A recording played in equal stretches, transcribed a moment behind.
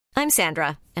I'm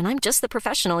Sandra, and I'm just the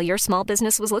professional your small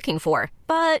business was looking for.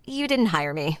 But you didn't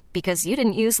hire me because you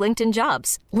didn't use LinkedIn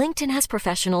Jobs. LinkedIn has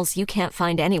professionals you can't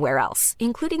find anywhere else,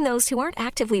 including those who aren't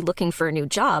actively looking for a new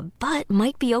job, but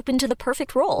might be open to the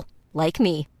perfect role, like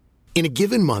me. In a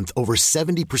given month, over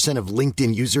 70% of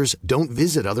LinkedIn users don't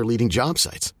visit other leading job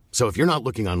sites. So if you're not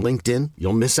looking on LinkedIn,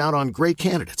 you'll miss out on great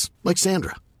candidates like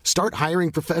Sandra. Start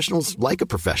hiring professionals like a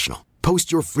professional.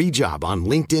 Post your free job on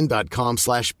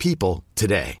linkedin.com/people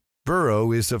today.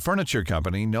 Burrow is a furniture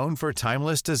company known for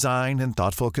timeless design and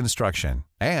thoughtful construction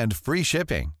and free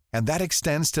shipping, and that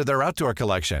extends to their outdoor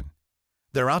collection.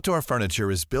 Their outdoor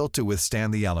furniture is built to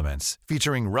withstand the elements,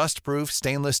 featuring rust-proof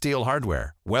stainless steel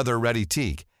hardware, weather-ready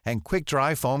teak, and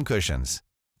quick-dry foam cushions.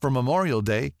 For Memorial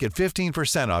Day, get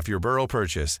 15% off your Burrow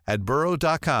purchase at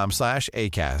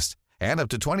burrow.com/acast and up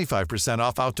to 25%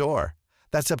 off outdoor.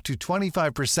 That's up to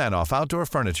 25% off outdoor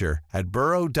furniture at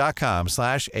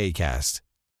burrow.com/acast.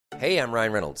 Hey, I'm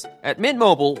Ryan Reynolds. At Mint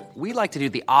Mobile, we like to do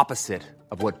the opposite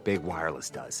of what Big Wireless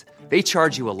does. They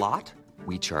charge you a lot,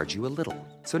 we charge you a little.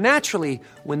 So naturally,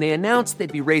 when they announced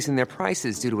they'd be raising their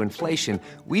prices due to inflation,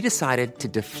 we decided to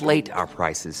deflate our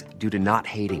prices due to not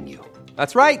hating you.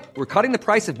 That's right. We're cutting the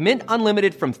price of Mint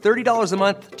Unlimited from $30 a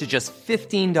month to just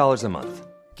 $15 a month.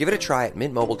 Give it a try at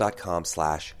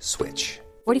mintmobile.com/switch.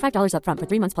 $45 up front for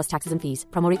 3 months plus taxes and fees.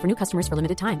 Promo rate for new customers for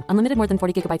limited time. Unlimited more than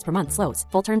 40 gigabytes per month. Slows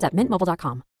full terms at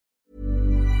mintmobile.com.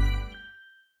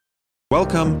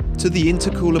 Welcome to the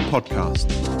Intercooler Podcast.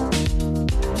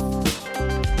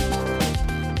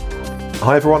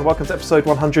 Hi everyone, welcome to episode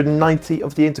 190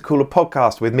 of the Intercooler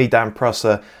Podcast with me, Dan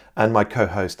Prosser, and my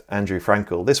co-host Andrew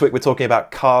Frankel. This week we're talking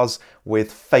about cars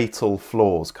with fatal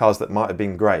flaws, cars that might have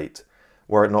been great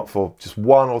were it not for just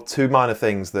one or two minor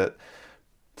things that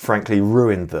frankly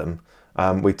ruined them.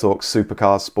 We talk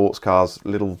supercars, sports cars,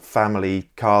 little family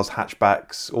cars,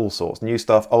 hatchbacks, all sorts, new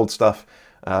stuff, old stuff.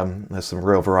 There's some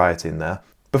real variety in there.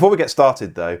 Before we get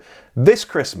started though, this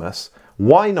Christmas,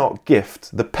 why not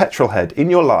gift the petrolhead in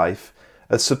your life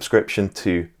a subscription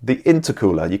to the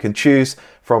Intercooler? You can choose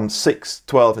from 6,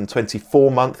 12 and 24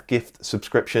 month gift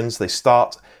subscriptions. They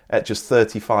start at just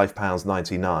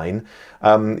 £35.99.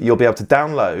 You'll be able to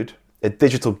download a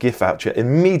digital gift voucher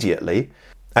immediately,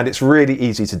 and it's really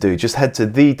easy to do. Just head to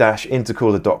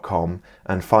the-intercooler.com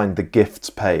and find the gifts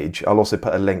page. I'll also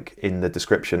put a link in the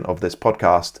description of this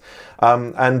podcast.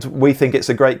 And we think it's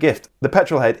a great gift. The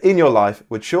petrolhead in your life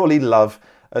would surely love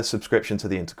a subscription to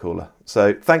the Intercooler.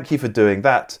 So thank you for doing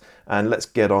that, and let's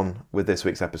get on with this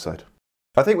week's episode.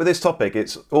 I think with this topic,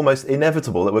 it's almost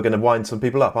inevitable that we're going to wind some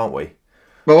people up, aren't we?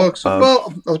 Well, I was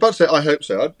about to say, I hope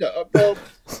so.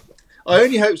 I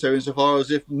only hope so insofar as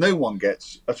if no one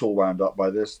gets at all wound up by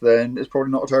this, then it's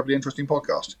probably not a terribly interesting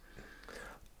podcast.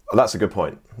 Well, that's a good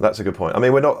point. I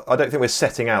mean, I don't think we're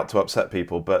setting out to upset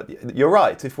people, but you're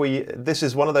right. This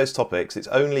is one of those topics, it's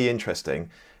only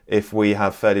interesting if we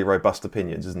have fairly robust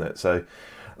opinions, isn't it? So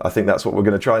I think that's what we're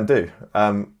going to try and do.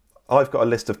 I've got a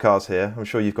list of cars here. I'm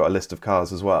sure you've got a list of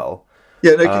cars as well.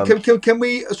 Yeah, no, can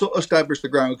we sort of establish the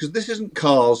ground? Because this isn't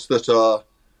cars that are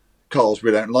cars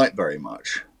we don't like very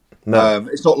much. No.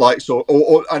 It's not like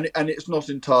and it's not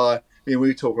entire. I mean,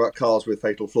 we talk about cars with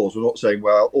fatal flaws. We're not saying,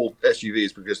 well, all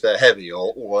SUVs because they're heavy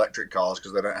or all electric cars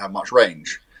because they don't have much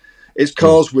range. It's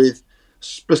cars with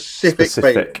specific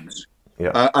failings.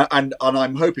 Yeah. And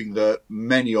I'm hoping that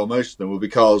many or most of them will be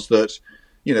cars that,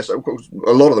 so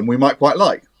a lot of them we might quite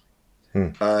like,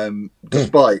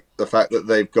 despite the fact that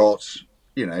they've got,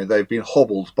 they've been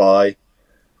hobbled by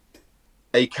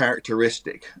a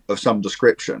characteristic of some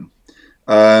description,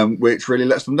 which really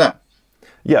lets them down.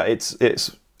 Yeah, it's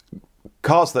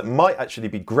cars that might actually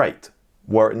be great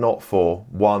were it not for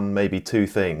one, maybe two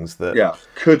things that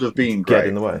could have been get great.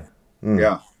 in the way.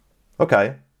 Yeah.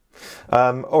 Okay.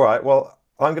 All right. Well,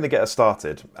 I'm going to get us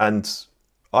started, and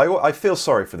I feel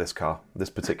sorry for this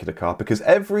particular car, because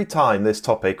every time this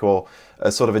topic or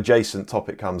a sort of adjacent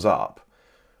topic comes up,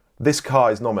 this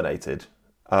car is nominated.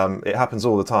 It happens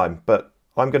all the time, but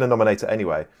I'm going to nominate it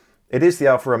anyway. It is the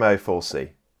Alfa Romeo 4C.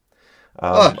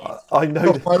 I know.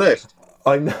 Off my list.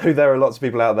 I know there are lots of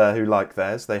people out there who like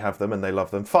theirs. They have them and they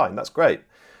love them. Fine, that's great.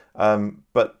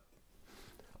 But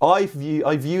I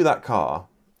view that car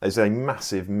as a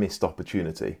massive missed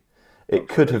opportunity. It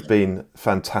could have been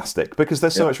fantastic because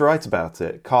there's so much right about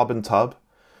it. Carbon tub,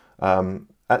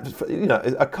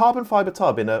 a carbon fibre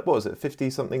tub in a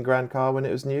 50-something grand car when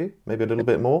it was new, maybe a little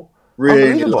bit more.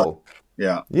 Really light.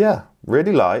 Yeah,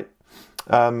 really light.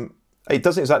 It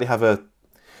doesn't exactly have a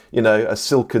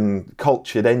silken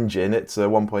cultured engine. It's a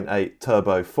 1.8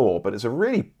 turbo 4, but it's a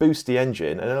really boosty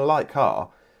engine, and in a light car,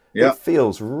 it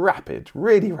feels rapid,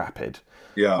 really rapid.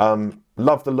 Yeah.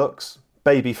 Love the looks,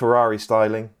 baby Ferrari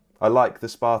styling. I like the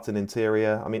Spartan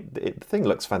interior. I mean, the thing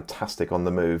looks fantastic on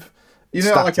the move. You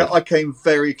know, I came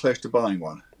very close to buying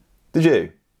one. Did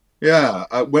you? Yeah.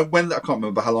 When I can't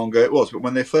remember how long ago it was, but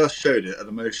when they first showed it at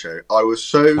the Motor Show, I was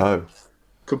so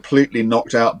completely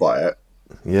knocked out by it.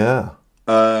 Yeah.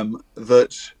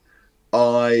 That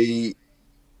I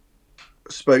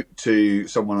spoke to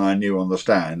someone I knew on the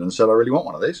stand and said, I really want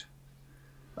one of these.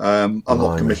 I'm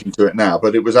not committing to it now,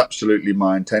 but it was absolutely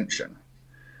my intention.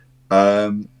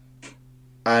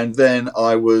 And then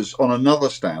I was on another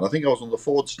stand. I think I was on the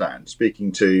Ford stand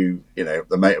speaking to,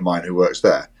 the mate of mine who works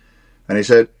there. And he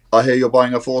said, I hear you're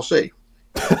buying a 4C.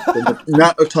 The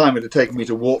amount of time it had taken me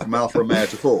to walk from Alfa Romeo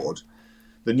to Ford,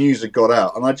 the news had got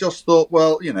out. And I just thought,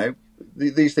 well,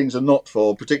 these things are not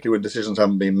for, particularly when decisions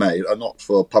haven't been made, are not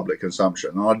for public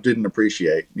consumption. And I didn't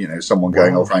appreciate, someone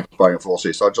going, oh, Frank's buying a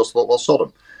 4C. So I just thought, well, sod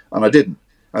 'em. And I didn't.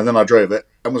 And then I drove it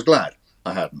and was glad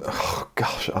I hadn't. Oh,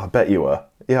 gosh, I bet you were.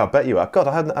 Yeah, I bet you were. God,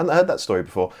 I hadn't heard that story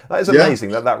before. That is amazing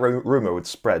that rumour would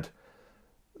spread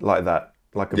like that,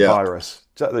 like a virus.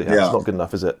 It's not good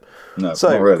enough, is it? No,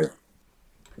 not really.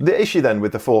 The issue then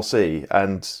with the 4C,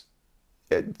 and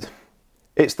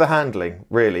it's the handling,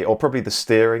 really, or probably the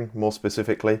steering more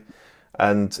specifically.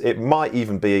 And it might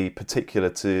even be particular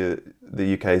to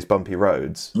the UK's bumpy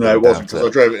roads. No, it wasn't, because I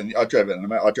drove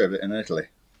it in Italy.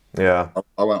 Yeah.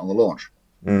 I went on the launch.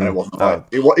 And it wasn't right.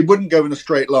 It wouldn't go in a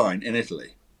straight line in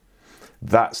Italy.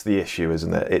 That's the issue,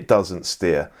 isn't it? It doesn't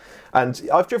steer. And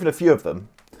I've driven a few of them,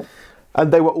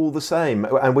 and they were all the same.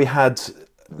 And we had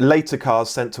later cars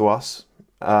sent to us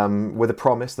with a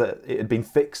promise that it had been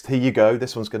fixed. Here you go.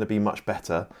 This one's going to be much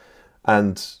better.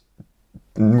 And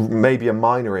maybe a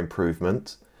minor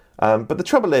improvement. But the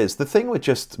trouble is, the thing would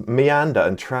just meander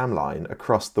and tramline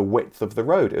across the width of the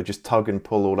road. It would just tug and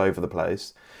pull all over the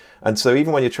place. And so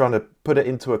even when you're trying to put it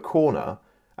into a corner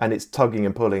and it's tugging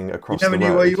and pulling across the road... You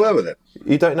never knew where you were with it.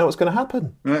 You don't know what's going to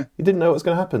happen. Yeah. You didn't know what was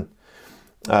going to happen.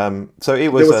 So it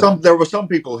was... There were some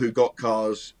people who got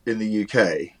cars in the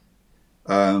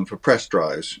UK for press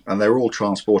drives, and they were all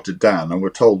transported down and were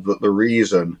told that the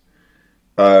reason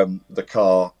the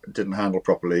car didn't handle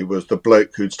properly was the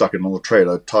bloke who'd stuck it on the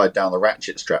trailer tied down the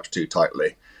ratchet straps too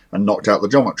tightly and knocked out the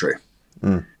geometry.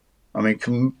 Mm. I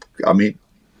mean,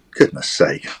 goodness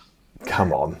sake.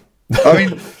 Come on. I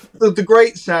mean, the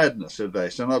great sadness of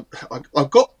this, and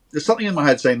I've got, there's something in my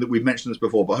head saying that we've mentioned this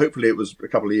before, but hopefully it was a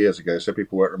couple of years ago, so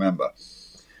people won't remember.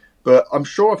 But I'm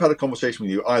sure I've had a conversation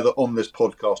with you, either on this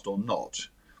podcast or not,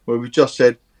 where we've just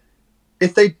said,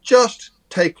 if they'd just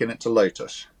taken it to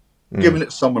Lotus, given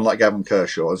it to someone like Gavin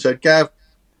Kershaw, and said, Gav,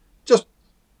 just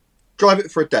drive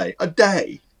it for a day,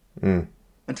 and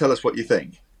tell us what you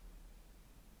think.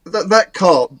 That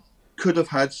car could have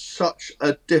had such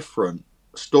a different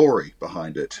story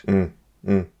behind it.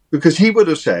 Because he would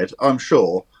have said, I'm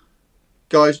sure,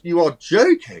 guys, you are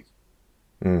joking.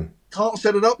 Can't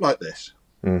set it up like this.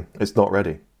 It's not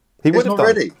ready. He would have done.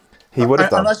 Ready. He would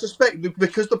have done. And I suspect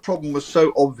because the problem was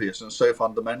so obvious and so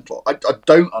fundamental, I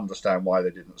don't understand why they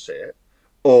didn't see it.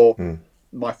 Or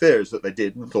my fear is that they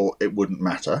did and thought it wouldn't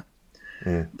matter.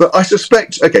 But I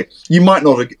suspect, okay, you might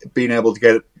not have been able to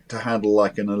get it to handle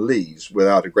like an Elise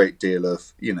without a great deal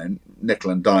of,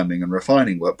 nickel and diming and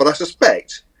refining work. But I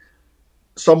suspect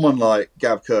someone like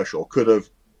Gav Kershaw could have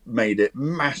made it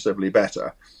massively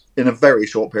better in a very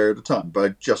short period of time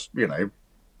by just,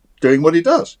 doing what he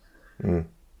does.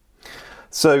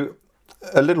 So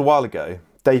a little while ago,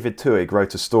 David Tuig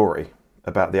wrote a story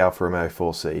about the Alfa Romeo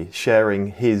 4C, sharing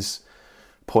his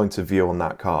point of view on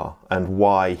that car and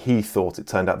why he thought it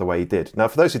turned out the way he did. Now,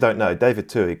 for those who don't know, David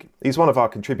Tuig, he's one of our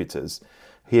contributors.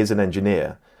 He is an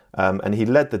engineer, and he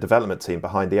led the development team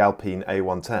behind the Alpine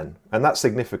A110. And that's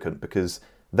significant because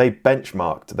they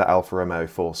benchmarked the Alfa Romeo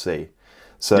 4C.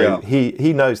 So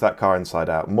he knows that car inside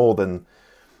out more than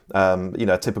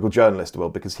a typical journalist will,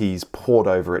 because he's pored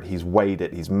over it, he's weighed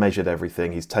it, he's measured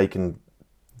everything, he's taken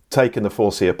the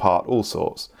 4C apart, all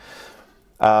sorts.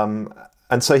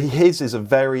 And so his is a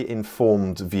very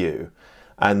informed view.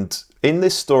 And in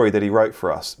this story that he wrote for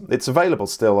us, it's available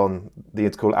still on the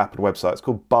Intercool app and website. It's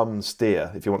called Bum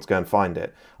Steer, if you want to go and find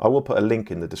it. I will put a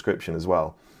link in the description as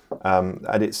well.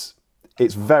 And it's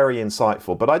very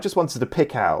insightful. But I just wanted to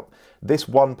pick out this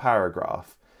one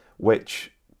paragraph,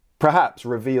 which perhaps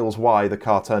reveals why the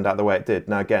car turned out the way it did.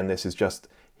 Now, again, this is just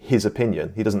his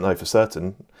opinion. He doesn't know for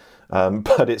certain,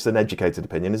 but it's an educated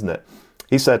opinion, isn't it?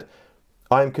 He said,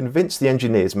 I am convinced the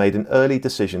engineers made an early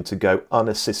decision to go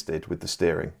unassisted with the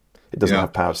steering. It doesn't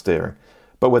have power steering,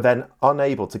 but were then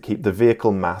unable to keep the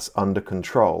vehicle mass under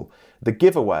control. The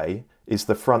giveaway is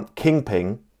the front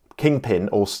kingpin kingpin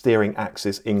or steering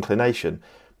axis inclination.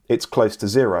 It's close to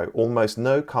zero, almost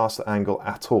no caster angle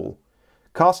at all.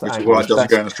 Caster Which is angle why it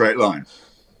doesn't go in a straight line.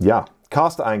 Yeah.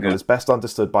 Caster angle is best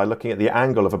understood by looking at the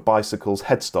angle of a bicycle's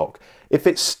headstock. If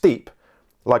it's steep,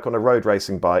 like on a road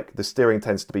racing bike, the steering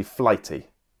tends to be flighty.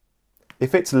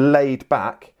 If it's laid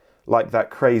back, like that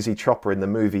crazy chopper in the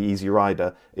movie Easy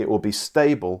Rider, it will be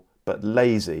stable but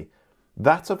lazy.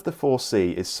 That of the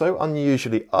 4C is so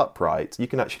unusually upright, you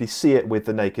can actually see it with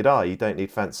the naked eye. You don't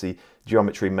need fancy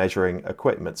geometry measuring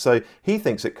equipment. So he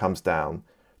thinks it comes down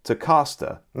to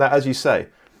caster. Now, as you say,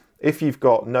 if you've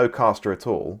got no caster at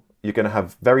all, you're going to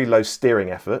have very low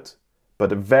steering effort,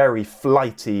 but a very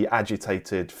flighty,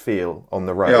 agitated feel on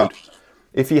the road. Yeah.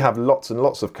 If you have lots and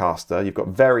lots of caster, you've got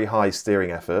very high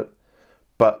steering effort,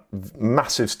 but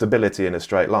massive stability in a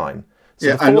straight line. So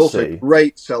yeah, and also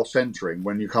great self-centering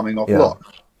when you're coming off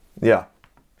lock. Yeah.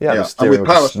 And with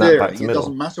power steering, it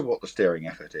doesn't matter what the steering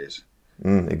effort is.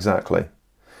 Exactly.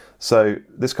 So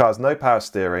this car has no power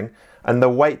steering, and the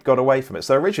weight got away from it.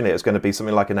 So originally it was going to be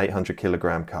something like an 800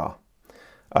 kilogram car.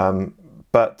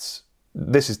 But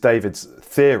this is David's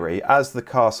theory. As the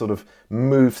car sort of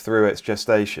moved through its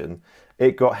gestation,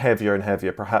 it got heavier and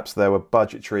heavier. Perhaps there were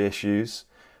budgetary issues,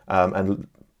 and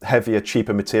heavier,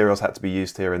 cheaper materials had to be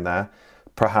used here and there.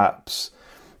 Perhaps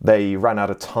they ran out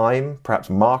of time. Perhaps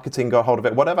marketing got hold of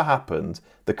it. Whatever happened,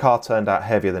 the car turned out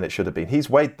heavier than it should have been. He's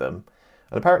weighed them,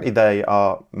 and apparently they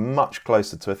are much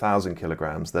closer to 1,000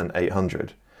 kilograms than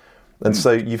 800. And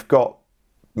so you've got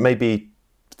maybe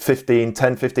 10, 15,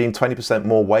 20%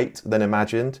 more weight than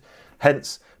imagined.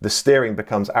 Hence, the steering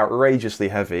becomes outrageously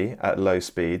heavy at low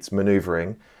speeds,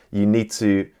 manoeuvring. You need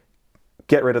to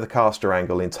get rid of the caster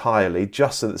angle entirely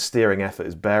just so that the steering effort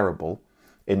is bearable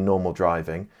in normal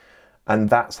driving. And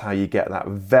that's how you get that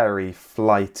very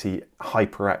flighty,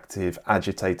 hyperactive,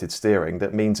 agitated steering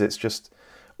that means it's just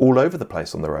all over the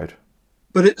place on the road.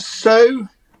 But it's so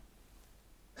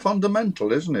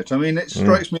fundamental, isn't it? I mean, it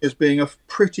strikes me as being a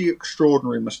pretty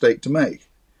extraordinary mistake to make.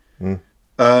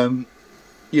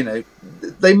 You know,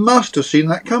 they must have seen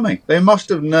that coming. They must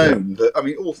have known that. I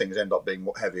mean, all things end up being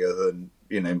heavier than,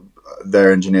 you know,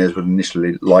 their engineers would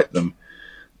initially like them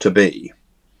to be.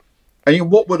 And you know,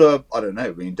 what would I don't know.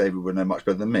 I mean, David would know much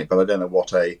better than me, but I don't know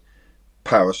what a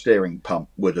power steering pump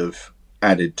would have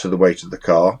added to the weight of the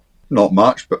car. Not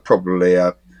much, but probably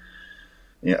a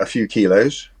few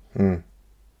kilos.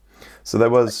 So there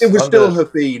was. It would still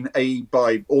have been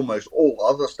by almost all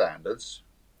other standards,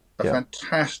 a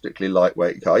fantastically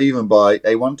lightweight car. Even by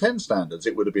A110 standards,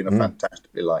 it would have been a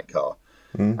fantastically light car.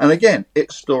 And again,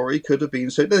 its story could have been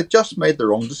so. They just made the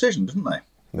wrong decision, didn't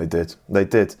they? They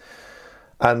did.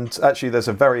 And actually, there's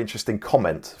a very interesting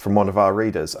comment from one of our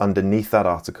readers underneath that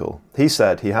article. He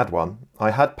said he had one.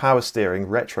 I had power steering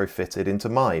retrofitted into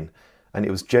mine, and it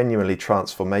was genuinely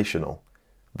transformational.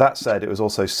 That said, it was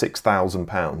also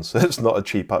 £6,000, so it's not a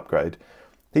cheap upgrade.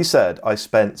 He said, I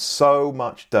spent so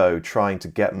much dough trying to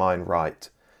get mine right,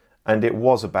 and it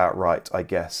was about right, I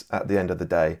guess, at the end of the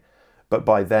day. But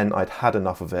by then, I'd had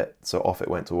enough of it, so off it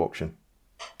went to auction.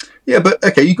 Yeah, but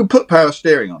okay, you can put power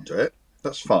steering onto it.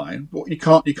 That's fine. But you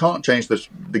can't change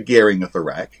the gearing of the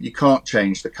rack. You can't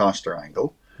change the caster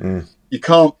angle. You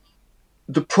can't.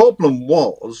 The problem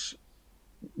was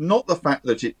not the fact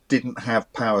that it didn't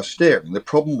have power steering. The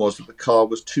problem was that the car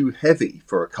was too heavy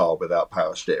for a car without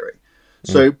power steering.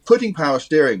 So putting power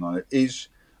steering on it is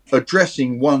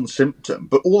addressing one symptom,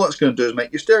 but all that's going to do is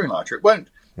make your steering lighter. It won't,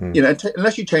 you know,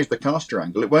 unless you change the caster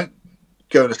angle, it won't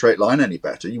go in a straight line any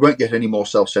better. You won't get any more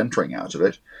self-centering out of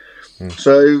it.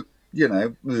 So, you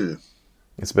know,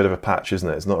 it's a bit of a patch, isn't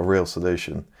it? It's not a real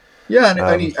solution. Yeah,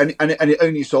 and it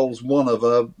only solves one of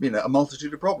a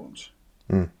multitude of problems.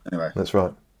 Anyway, that's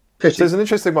right. Pity. So it's an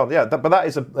interesting one, yeah. But that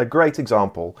is a great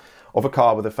example of a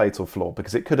car with a fatal flaw,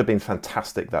 because it could have been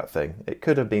fantastic. That thing, it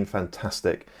could have been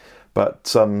fantastic, but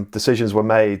some decisions were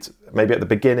made, maybe at the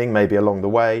beginning, maybe along the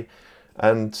way,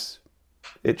 and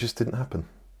it just didn't happen.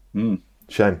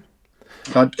 Shame.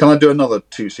 Can I do another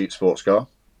two-seat sports car?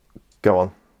 Go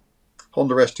on.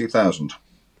 Honda S2000.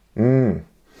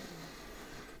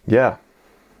 Yeah.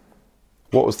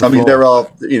 What was the? I mean, there are,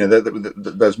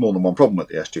 there's more than one problem with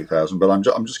the S2000, but I'm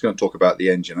just going to talk about the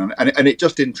engine, and it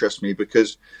just interests me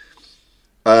because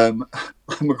I'm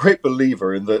a great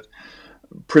believer in that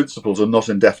principles are not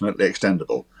indefinitely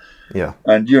extendable. Yeah.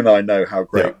 And you and I know how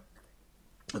great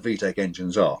the VTEC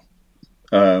engines are,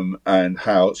 and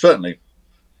how certainly,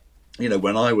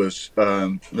 when I was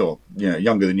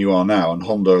younger than you are now, and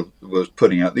Honda was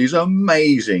putting out these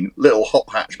amazing little hot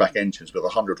hatchback engines with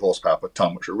 100 horsepower per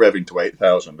ton, which were revving to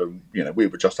 8,000, and we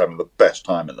were just having the best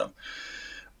time in them.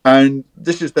 And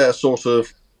this is their sort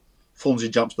of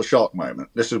Fonzie jumps the shark moment.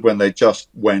 This is when they just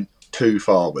went too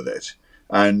far with it.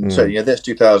 And so, the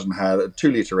S2000 had a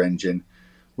 2-litre engine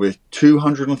with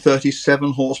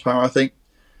 237 horsepower, I think,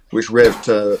 which revved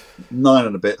to 9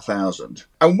 and a bit thousand.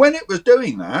 And when it was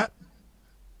doing that,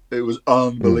 it was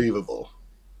unbelievable.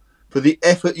 For the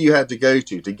effort you had to go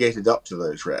to get it up to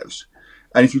those revs.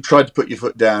 And if you tried to put your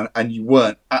foot down and you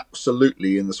weren't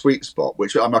absolutely in the sweet spot,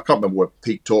 which I can't remember what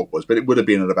peak torque was, but it would have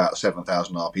been at about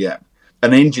 7,000 RPM.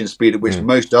 An engine speed at which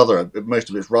most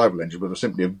of its rival engines would have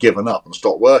simply have given up and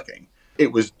stopped working.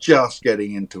 It was just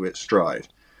getting into its stride.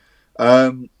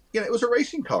 It was a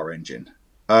racing car engine,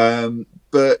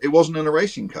 but it wasn't in a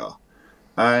racing car.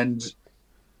 And,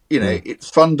 it's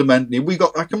fundamentally,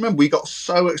 I can remember we got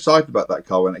so excited about that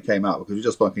car when it came out because we were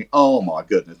just thinking, oh my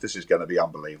goodness, this is going to be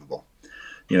unbelievable.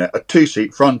 A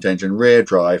 2-seat front engine, rear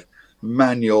drive,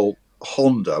 manual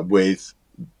Honda with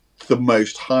the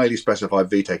most highly specified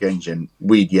VTEC engine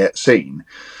we'd yet seen,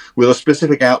 with a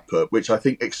specific output which I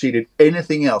think exceeded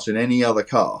anything else in any other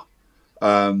car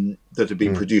that had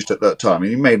been produced at that time. I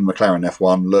mean, he made McLaren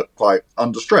F1 look quite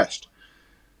understressed.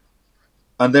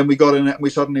 And then we got in it and we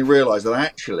suddenly realised that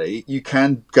actually you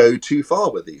can go too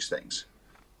far with these things.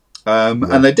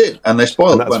 And they did, and they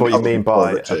spoiled. And that's what you mean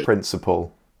by a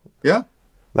principle. Yeah.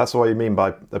 That's what you mean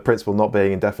by a principle not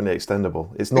being indefinitely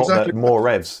extendable. It's not that more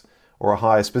revs or a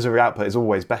higher specific output is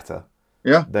always better.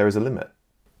 Yeah. There is a limit.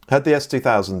 Had the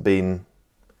S2000 been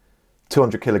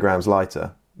 200 kilograms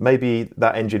lighter, maybe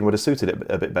that engine would have suited it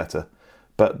a bit better.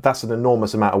 But that's an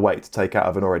enormous amount of weight to take out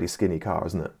of an already skinny car,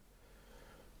 isn't it?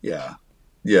 Yeah.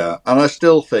 Yeah. And I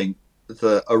still think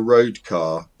that a road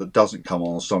car that doesn't come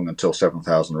on song until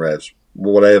 7,000 revs,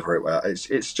 whatever it was,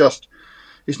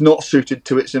 it's not suited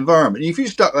to its environment. If you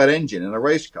stuck that engine in a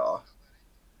race car,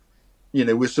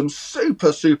 with some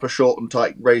super, super short and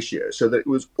tight ratios so that it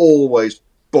was always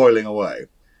boiling away,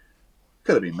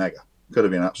 could have been mega. Could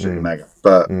have been absolutely mega.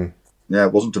 But,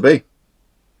 it wasn't to be.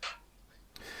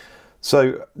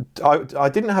 So I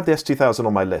didn't have the S2000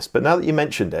 on my list, but now that you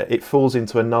mentioned it, it falls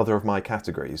into another of my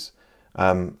categories.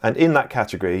 And in that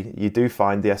category, you do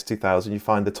find the S2000, you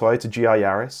find the Toyota GR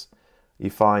Yaris, you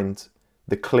find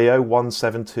the Clio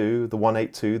 172, the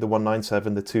 182, the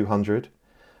 197, the 200,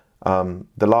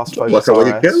 the last Focus RS. Where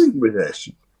are you going with this?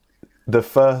 The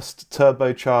first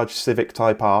turbocharged Civic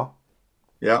Type R.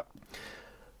 Yeah.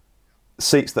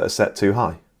 Seats that are set too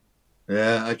high.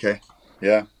 Yeah, okay.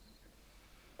 Yeah.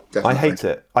 Definitely. I hate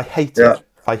it. I hate it.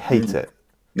 I hate it.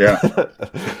 Yeah.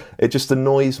 It just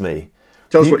annoys me.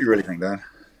 Tell us what you really think, Dan.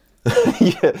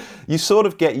 Yeah, you sort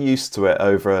of get used to it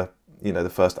over, the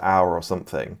first hour or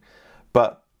something.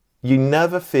 But you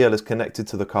never feel as connected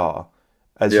to the car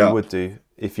as you would do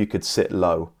if you could sit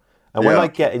low. And when I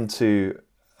get into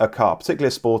a car, particularly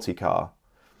a sporty car,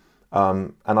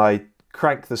 and I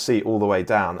crank the seat all the way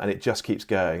down and it just keeps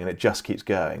going and it just keeps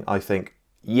going, I think,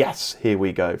 yes, here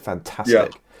we go,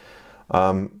 fantastic.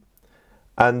 Yeah.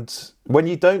 And when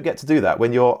you don't get to do that,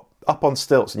 when you're up on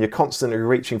stilts and you're constantly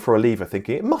reaching for a lever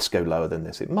thinking, it must go lower than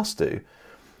this, it must do.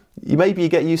 Maybe you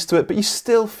get used to it, but you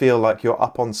still feel like you're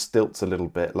up on stilts a little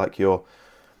bit, like you're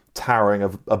towering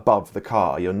above the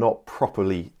car. You're not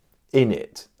properly in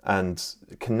it and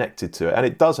connected to it. And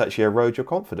it does actually erode your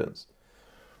confidence.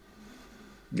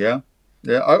 Yeah.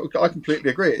 Yeah, I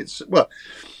completely agree.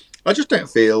 I just don't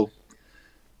feel...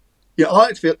 I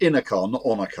like to feel in a car, not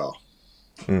on a car.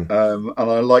 And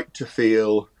I like to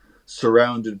feel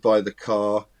surrounded by the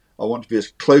car. I want to be as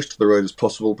close to the road as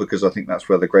possible because I think that's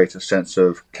where the greatest sense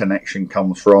of connection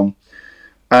comes from.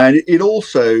 And it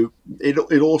also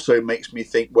makes me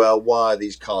think, well, why are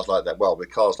these cars like that? Well, with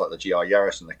cars like the GR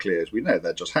Yaris and the Clios, we know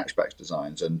they're just hatchback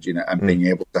designs, and being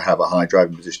able to have a high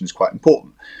driving position is quite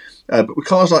important. But with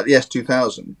cars like the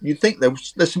S2000, you'd think there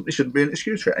simply shouldn't be an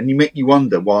excuse for it, and you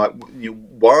wonder why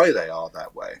they are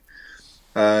that way,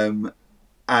 and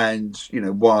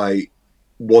why.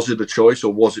 Was it a choice,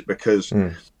 or was it because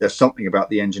there's something about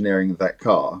the engineering of that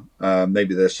car?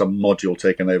 Maybe there's some module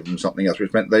taken over from something else,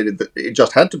 which meant it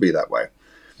just had to be that way.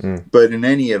 But in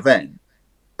any event,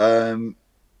 doesn't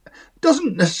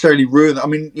necessarily ruin. I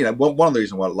mean, one of the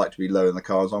reasons why I like to be low in the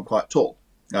car is I'm quite tall,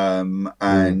 and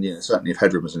certainly if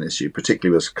headroom is an issue,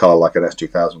 particularly with a car like an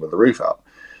S2000 with the roof up,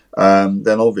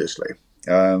 then obviously.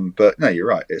 But no, you're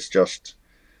right. It's just.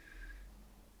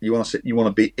 You want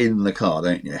to be in the car,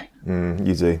 don't you?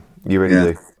 You do. You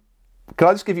really do. Can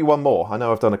I just give you one more? I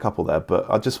know I've done a couple there, but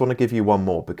I just want to give you one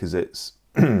more because it's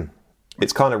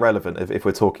it's kind of relevant if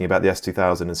we're talking about the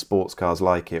S2000 and sports cars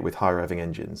like it with high revving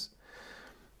engines.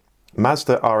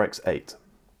 Mazda RX-8.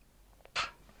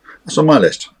 That's on my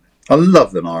list. I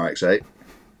love an RX-8.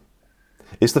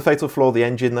 Is the fatal flaw the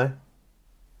engine, though?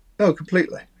 Oh,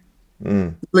 completely.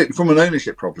 Completely. From an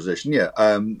ownership proposition, yeah.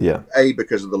 A,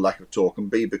 because of the lack of torque, and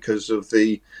B, because of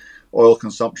the oil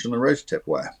consumption and rotor tip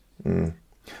wear.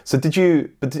 So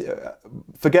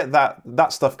forget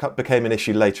that stuff became an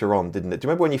issue later on, didn't it? Do you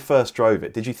remember when you first drove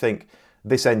it? Did you think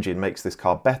this engine makes this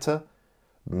car better,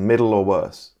 middle, or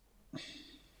worse?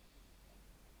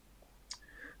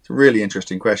 It's a really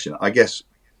interesting question. I guess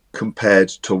compared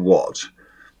to what?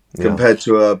 Compared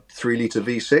to a 3-litre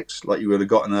V6, like you would have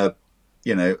gotten a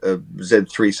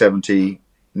Z370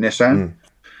 Nissan?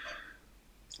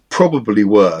 Probably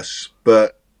worse,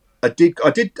 but I did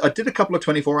a couple of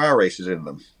 24-hour races in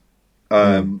them,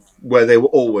 where they were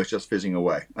always just fizzing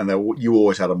away, and you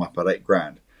always had them up at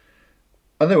 $8,000,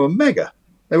 and they were mega.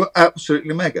 They were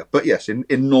absolutely mega. But yes, in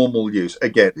normal use,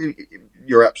 again,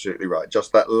 you're absolutely right.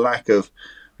 Just that lack of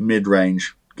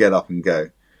mid-range get up and go.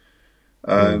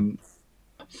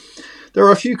 There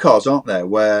are a few cars, aren't there,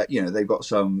 where they've got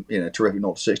some terrific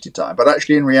 0 to 60 time, but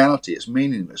actually in reality it's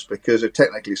meaningless, because a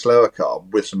technically slower car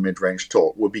with some mid-range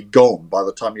torque would be gone by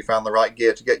the time you found the right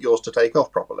gear to get yours to take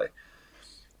off properly.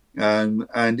 And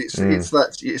it's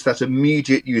that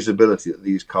immediate usability that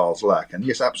these cars lack. And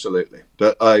yes, absolutely.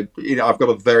 But I've got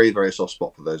a very, very soft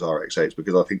spot for those RX-8s,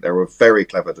 because I think they're a very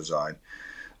clever design.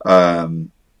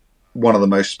 One of the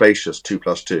most spacious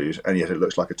 2+2s, and yet it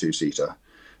looks like a 2-seater.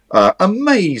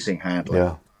 Amazing handling.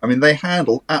 Yeah. I mean, they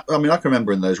handle. I can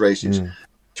remember in those races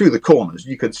through the corners,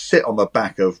 you could sit on the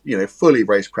back of fully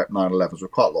race prep 911s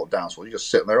with quite a lot of downswell. You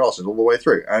just sit on their asses all the way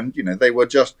through, and they were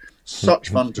just such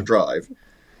fun to drive.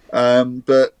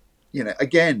 But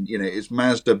again, it's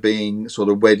Mazda being sort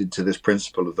of wedded to this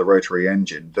principle of the rotary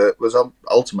engine that was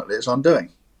ultimately its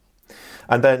undoing.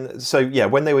 And then,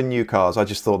 when they were new cars, I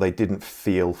just thought they didn't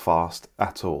feel fast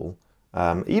at all.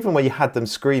 Even when you had them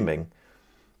screaming,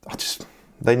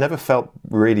 they never felt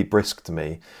really brisk to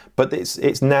me. But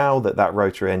it's now that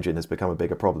rotary engine has become a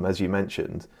bigger problem, as you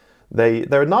mentioned.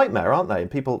 They're a nightmare, aren't they?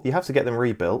 And you have to get them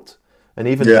rebuilt, and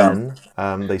even then,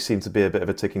 they seem to be a bit of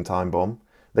a ticking time bomb.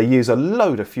 They use a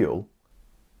load of fuel.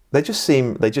 They just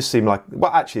seem like,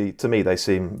 well, actually, to me,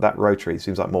 that rotary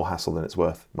seems like more hassle than it's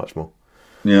worth, much more.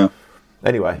 Yeah.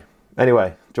 Anyway, do you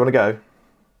want to go?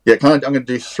 Yeah, I'm going to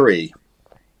do 3.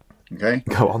 Okay.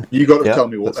 Go on. You got to tell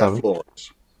me what that flaw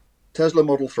is. Tesla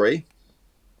Model 3,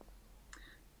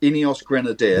 Ineos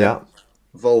Grenadier,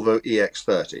 Volvo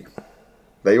EX30.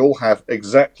 They all have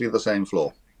exactly the same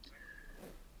flaw.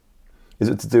 Is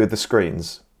it to do with the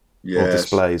screens? Yes. Or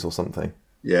displays or something?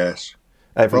 Yes.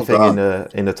 Everything in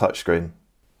a touchscreen.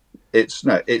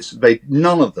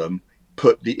 None of them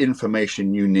put the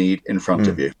information you need in front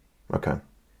of you. Okay.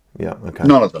 Yeah. Okay.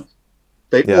 None of them.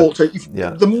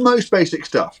 The most basic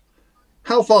stuff.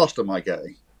 How fast am I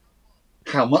going?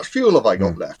 How much fuel have I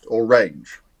got left, or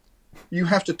range? You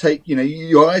have to take,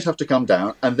 your eyes have to come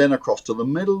down and then across to the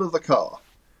middle of the car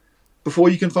before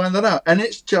you can find that out. And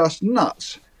it's just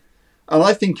nuts. And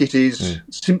I think it is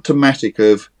symptomatic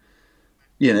of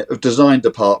design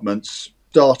departments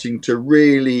starting to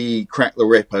really crack the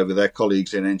whip over their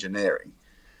colleagues in engineering.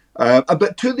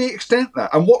 But to the extent that,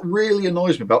 and what really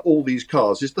annoys me about all these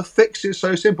cars is the fix is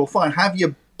so simple. Fine, have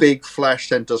your big flash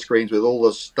center screens with all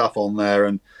the stuff on there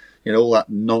and all that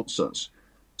nonsense.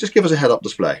 Just give us a head-up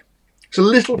display. It's a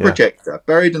little projector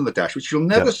buried in the dash, which you'll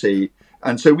never see,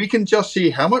 and so we can just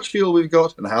see how much fuel we've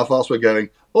got and how fast we're going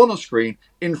on a screen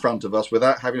in front of us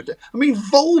without having to... I mean,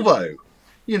 Volvo,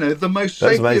 the most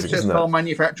safety-obsessed car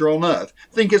manufacturer on earth,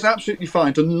 think it's absolutely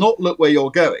fine to not look where you're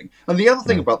going. And the other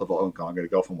thing about the Volvo, I'm going to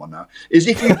go off on one now, is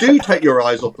if you do take your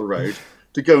eyes off the road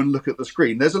to go and look at the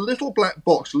screen, there's a little black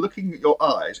box looking at your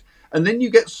eyes, and then you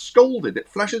get scolded. It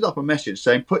flashes up a message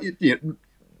saying,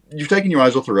 you've taken your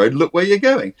eyes off the road, look where you're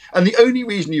going. And the only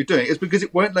reason you're doing it is because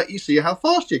it won't let you see how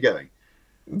fast you're going.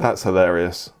 That's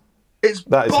hilarious. That is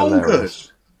bonkers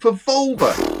hilarious. For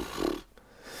Volvo.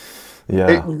 Yeah.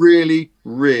 It really,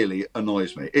 really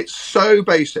annoys me. It's so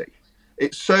basic.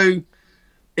 It's so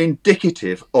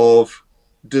indicative of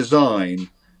design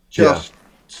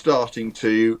starting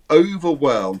to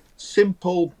overwhelm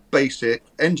simple, basic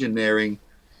engineering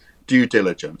due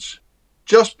diligence.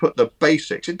 Just put the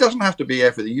basics. It doesn't have to be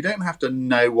everything. You don't have to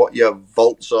know what your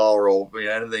volts are or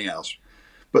anything else.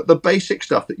 But the basic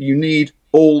stuff that you need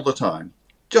all the time,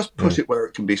 just put it where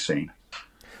it can be seen.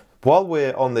 While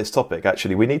we're on this topic,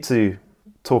 actually, we need to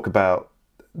talk about...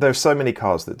 There are so many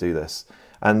cars that do this.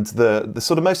 And the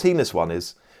sort of most heinous one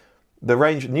is the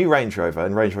new Range Rover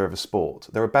and Range Rover Sport.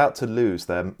 They're about to lose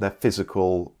their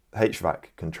physical HVAC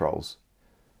controls.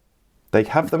 They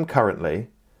have them currently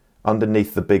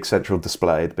underneath the big central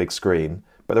display, the big screen,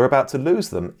 but they're about to lose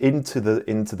them into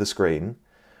the screen,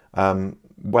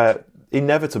 where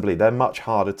inevitably they're much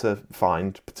harder to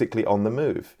find, particularly on the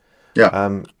move.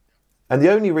 Yeah. And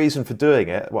the only reason for doing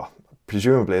it, well,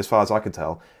 presumably, as far as I can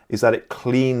tell, is that it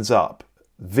cleans up,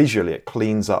 visually it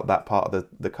cleans up that part of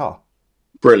the car.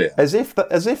 Brilliant. As if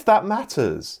that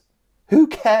matters. Who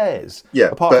cares? Yeah,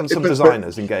 apart from some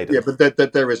designers in Gaydon. Yeah,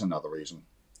 but there is another reason.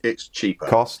 It's cheaper.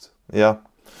 Cost, yeah.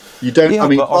 You don't, Yeah, I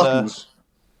mean, but buttons.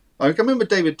 I remember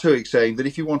David Twohig saying that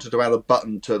if you wanted to add a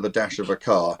button to the dash of a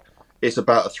car, it's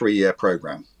about a 3-year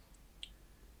program.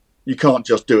 You can't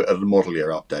just do it at a model year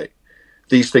update.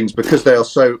 These things, because they are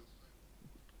so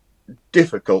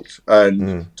difficult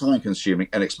and time-consuming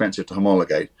and expensive to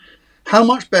homologate, how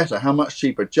much better, how much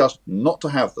cheaper just not to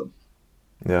have them?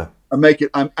 Yeah. And make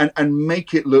it and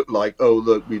make it look like, oh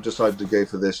look, we've decided to go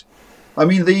for this. I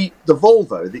mean, the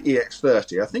Volvo, the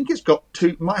EX30, I think it's got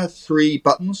might have 3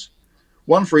 buttons,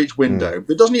 one for each window.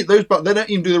 But it doesn't need those buttons. They don't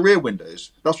even do the rear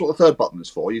windows. That's what the third button is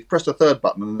for. You press the third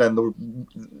button, and then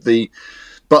the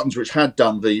buttons which had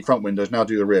done the front windows now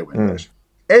do the rear windows.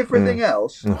 Everything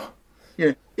else,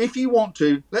 if you want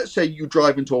to, let's say you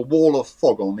drive into a wall of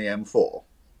fog on the M4.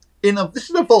 This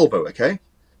is a Volvo, okay?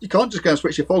 You can't just go and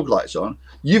switch your fog lights on.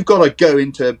 You've got to go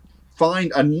into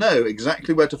find and know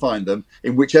exactly where to find them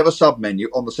in whichever sub-menu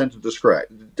on the centre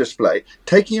display,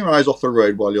 taking your eyes off the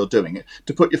road while you're doing it,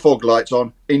 to put your fog lights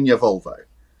on in your Volvo.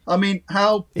 I mean,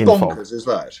 how bonkers is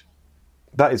that?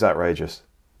 That is outrageous.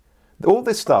 All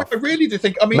this stuff. I really do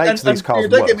think, I mean, makes these cars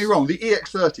don't worse. get me wrong, the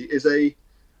EX30 is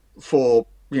for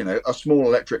a small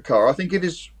electric car. I think it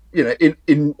is,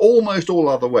 in almost all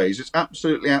other ways, it's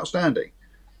absolutely outstanding.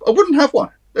 I wouldn't have one.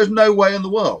 There's no way in the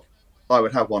world I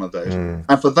would have one of those.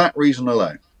 And for that reason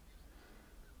alone.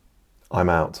 I'm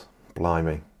out.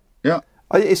 Blimey. Yeah.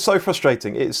 It's so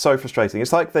frustrating. It's so frustrating.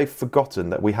 It's like they've forgotten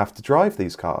that we have to drive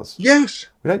these cars. Yes.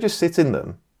 We don't just sit in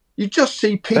them. You just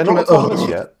see people... They're not autonomous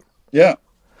yet. Yeah.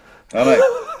 I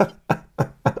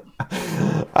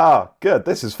know. Good.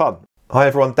 This is fun. Hi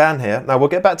everyone, Dan here. Now we'll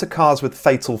get back to cars with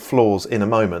fatal flaws in a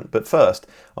moment, but first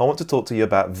I want to talk to you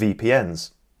about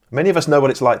VPNs. Many of us know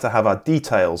what it's like to have our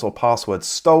details or passwords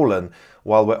stolen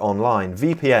while we're online.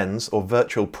 VPNs, or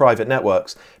virtual private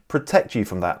networks, protect you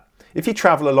from that. If you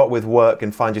travel a lot with work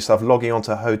and find yourself logging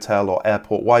onto hotel or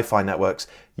airport Wi-Fi networks,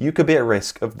 you could be at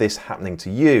risk of this happening to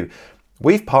you.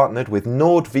 We've partnered with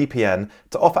NordVPN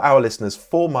to offer our listeners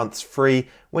 4 months free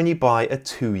when you buy a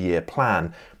 2-year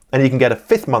plan. And you can get a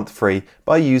 5th month free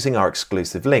by using our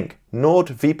exclusive link,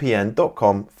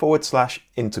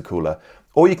 nordvpn.com/intercooler.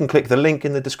 Or you can click the link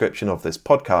in the description of this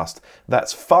podcast.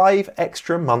 That's 5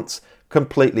 extra months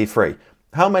completely free.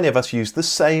 How many of us use the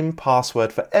same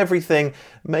password for everything,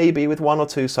 maybe with 1 or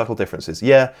 2 subtle differences?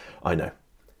 Yeah, I know.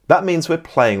 That means we're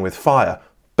playing with fire.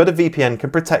 But a VPN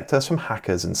can protect us from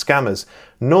hackers and scammers.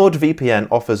 NordVPN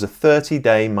offers a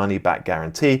 30-day money-back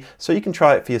guarantee, so you can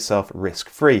try it for yourself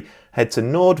risk-free. Head to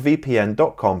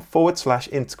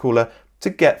nordvpn.com/intercooler to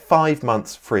get 5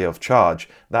 months free of charge.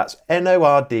 That's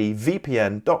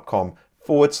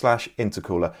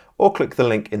nordvpn.com/intercooler, or click the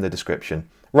link in the description.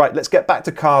 Right, let's get back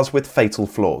to cars with fatal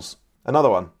flaws. Another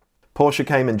one. Porsche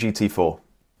Cayman GT4.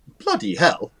 Bloody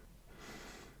hell.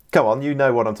 Come on, you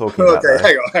know what I'm talking about. Okay,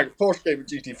 hang on. Porsche Cayman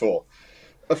GT4.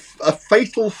 A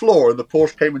fatal flaw in the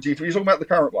Porsche Cayman GT4. You're talking about the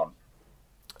current one?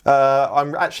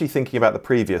 I'm actually thinking about the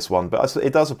previous one, but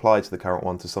it does apply to the current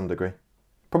one to some degree.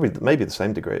 Probably, maybe the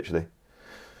same degree, actually.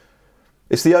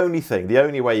 It's the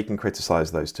only way you can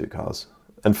criticise those two cars.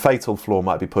 And fatal flaw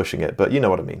might be pushing it, but you know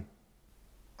what I mean.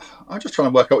 I'm just trying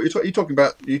to work out what you're talking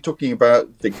about. You're talking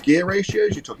about the gear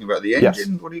ratios? You're talking about the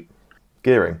engine? Yes. What are you...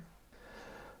 Gearing.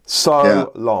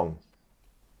 Long.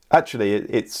 Actually,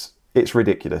 it's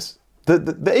ridiculous.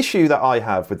 The issue that I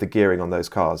have with the gearing on those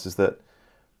cars is that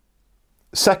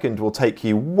second will take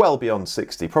you well beyond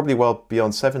 60, probably well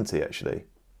beyond 70 actually.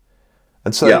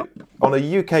 And so on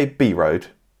a UK B road,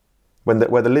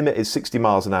 where the limit is 60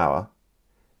 miles an hour,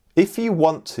 if you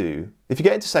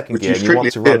get into second gear and you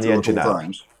want to run the engine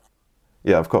out,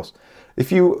 yeah, of course.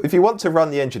 If you want to run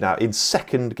the engine out in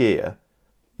second gear,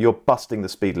 you're busting the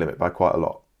speed limit by quite a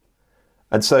lot.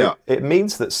 And so it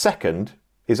means that second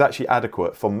is actually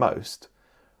adequate for most.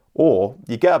 Or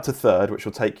you get up to third, which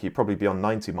will take you probably beyond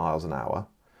 90 miles an hour.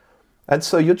 And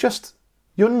so you're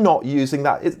not using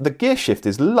that. The gear shift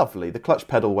is lovely, the clutch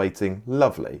pedal weighting,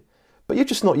 lovely. But you're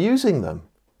just not using them.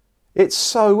 It's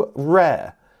so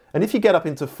rare. And if you get up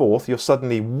into fourth, you're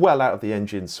suddenly well out of the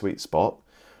engine's sweet spot.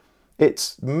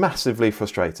 It's massively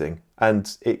frustrating.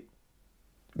 And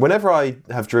whenever I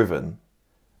have driven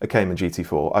a Cayman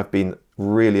GT4, I've been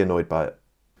really annoyed by it.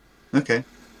 Okay.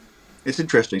 It's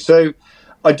interesting. So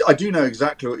I do know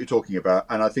exactly what you're talking about,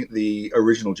 and I think the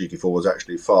original GT4 was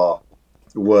actually far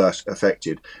worse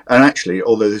affected. And actually,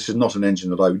 although this is not an engine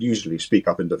that I would usually speak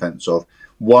up in defence of,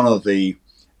 one of the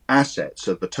assets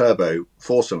of the turbo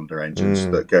four-cylinder engines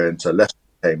that go into less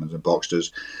Caymans and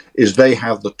Boxsters is they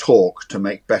have the torque to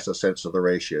make better sense of the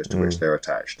ratios to which they're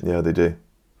attached. Yeah, they do.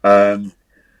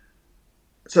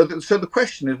 So the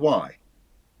question is why?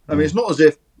 I mean, it's not as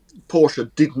if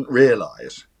Porsche didn't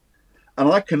realise.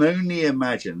 And I can only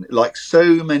imagine, like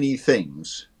so many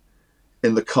things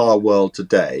in the car world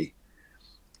today,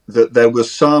 that there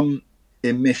was some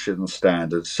emission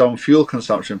standard, some fuel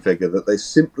consumption figure that they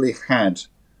simply had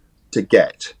to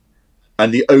get.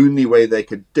 And the only way they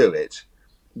could do it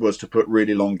was to put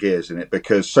really long gears in it,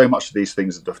 because so much of these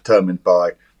things are determined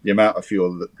by the amount of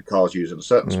fuel that the cars use at a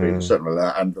certain speed, a certain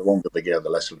amount, and the longer the gear, the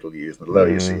less it'll use, the lower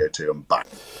your CO2 and bang.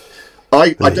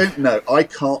 I don't know. I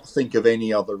can't think of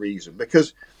any other reason,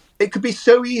 because it could be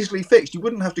so easily fixed. You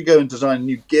wouldn't have to go and design a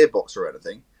new gearbox or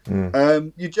anything.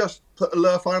 You just put a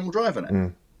lower final drive in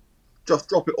it. Just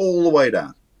drop it all the way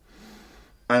down.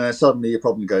 And then suddenly your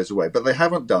problem goes away. But they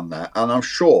haven't done that. And I'm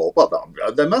sure, well,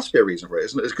 there must be a reason for it,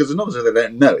 isn't it? Because it's not as if they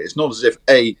don't know. It's not as if,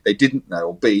 A, they didn't know,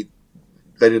 or B,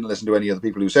 they didn't listen to any other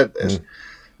people who said this.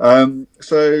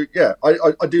 So, yeah,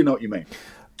 I do know what you mean.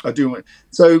 I do.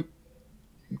 So,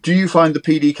 do you find the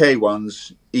PDK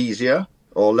ones easier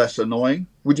or less annoying?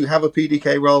 Would you have a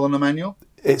PDK rather than a manual?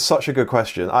 It's such a good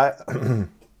question. I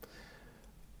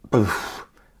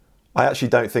actually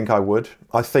don't think I would.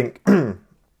 I think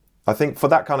for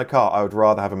that kind of car, I would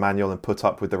rather have a manual and put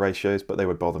up with the ratios, but they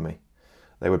would bother me.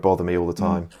 They would bother me all the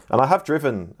time. And I have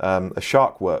driven a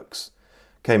Sharkworks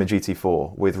Cayman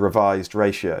GT4 with revised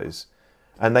ratios,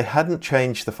 and they hadn't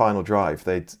changed the final drive.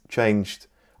 They'd changed,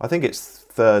 I think it's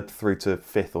third through to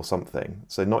fifth or something,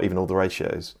 so not even all the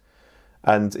ratios.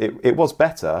 And it was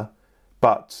better,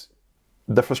 but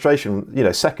the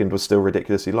frustration, second was still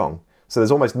ridiculously long. So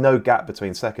there's almost no gap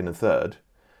between second and third.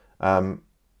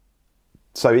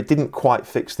 So it didn't quite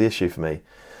fix the issue for me.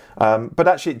 But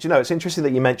actually, it's interesting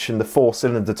that you mentioned the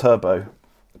four-cylinder turbo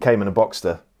Cayman and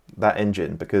Boxster, that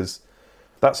engine, because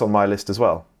that's on my list as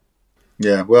well.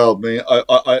 Yeah, well,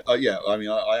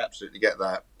 I absolutely get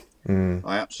that.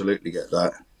 I absolutely get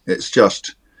that.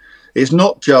 It's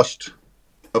not just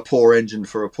a poor engine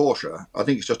for a Porsche. I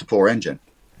think it's just a poor engine.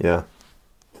 Yeah.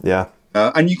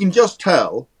 And you can just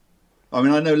tell. I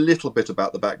mean, I know a little bit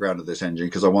about the background of this engine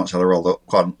because I once had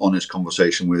quite an honest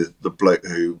conversation with the bloke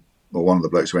one of the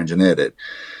blokes who engineered it.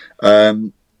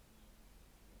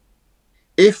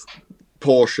 If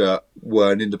Porsche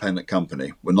were an independent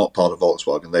company, were not part of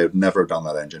Volkswagen, they would never have done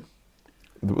that engine.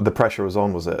 The pressure was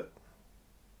on, was it?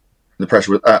 The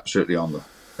pressure was absolutely on them.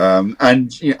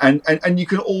 And you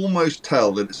can almost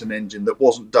tell that it's an engine that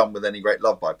wasn't done with any great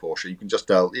love by Porsche. You can just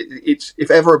tell it's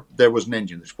if ever there was an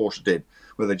engine which Porsche did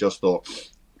where they just thought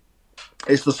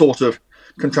it's the sort of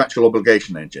contractual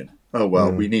obligation engine. Oh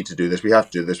well, we need to do this. We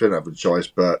have to do this. We don't have a choice.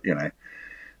 But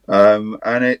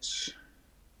and it's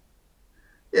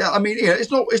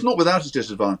it's not without its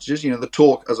disadvantages. The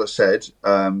torque, as I said,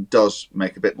 does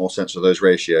make a bit more sense of those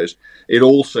ratios. It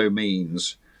also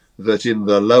means that in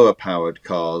the lower powered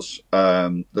cars,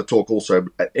 the torque also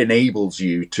enables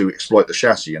you to exploit the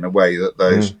chassis in a way that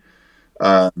those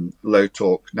low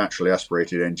torque, naturally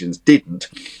aspirated engines didn't.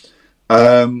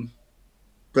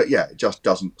 But yeah, it just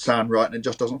doesn't sound right and it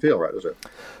just doesn't feel right, does it?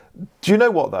 Do you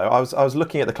know what, though? I was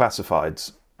looking at the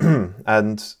classifieds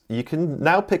and you can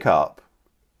now pick up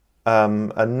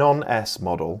a non-S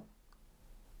model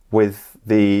with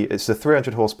it's a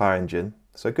 300 horsepower engine,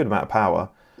 so a good amount of power.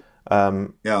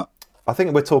 I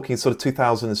think we're talking sort of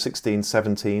 2016,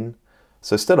 17.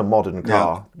 So still a modern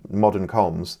car, modern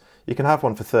comms. You can have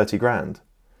one for 30 grand.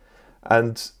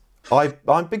 And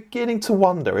I'm beginning to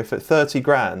wonder if at 30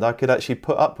 grand I could actually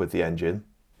put up with the engine.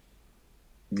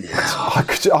 Yeah.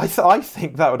 I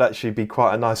think that would actually be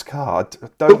quite a nice car. I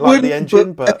don't like the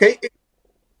engine, but... Okay,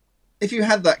 if you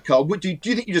had that car, do you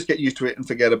think you just get used to it and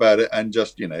forget about it and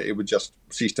just, it would just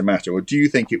cease to matter? Or do you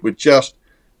think it would just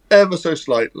ever so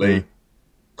slightly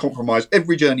compromise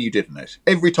every journey you did in it?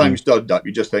 Every time you started up,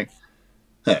 you just think,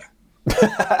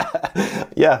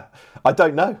 Yeah, I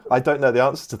don't know. I don't know the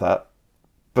answer to that.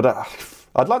 But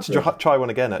I'd like to try one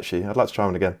again, actually. I'd like to try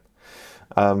one again.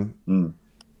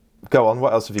 Go on,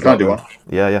 what else have you got? Can I do one?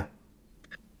 Yeah.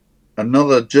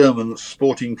 Another German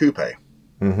sporting coupe.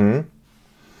 Mm-hmm.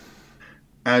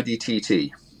 Audi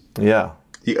TT. Yeah.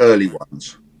 The early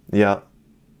ones. Yeah.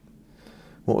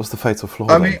 What was the fatal flaw?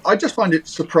 I mean, I just find it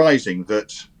surprising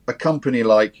that a company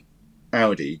like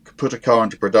Audi could put a car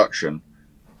into production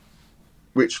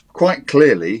which quite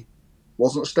clearly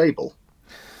wasn't stable.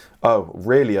 Oh,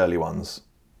 really early ones?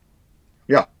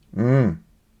 Yeah.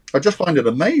 I just find it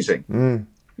amazing.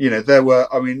 There were.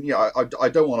 I mean, I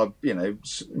don't want to,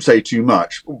 say too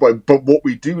much, but what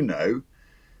we do know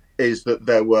is that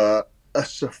there were a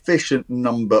sufficient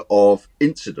number of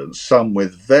incidents, some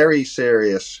with very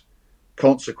serious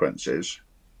consequences.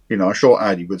 I'm sure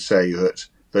Audi would say that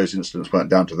those incidents weren't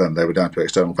down to them; they were down to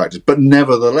external factors. But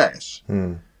nevertheless,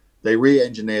 they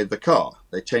re-engineered the car.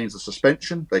 They changed the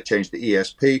suspension, they changed the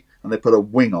ESP, and they put a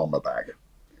wing on the back.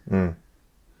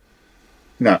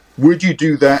 Now, would you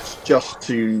do that just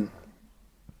to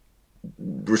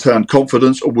return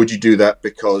confidence, or would you do that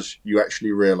because you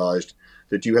actually realised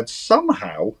that you had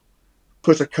somehow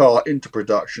put a car into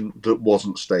production that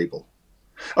wasn't stable?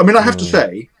 I mean, I have to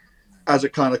say, as a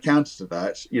kind of counter to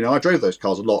that, I drove those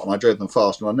cars a lot and I drove them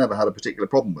fast and I never had a particular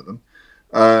problem with them.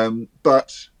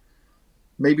 But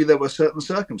maybe there were certain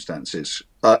circumstances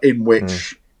in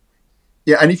which,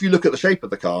 and if you look at the shape of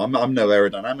the car, I'm no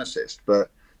aerodynamicist, but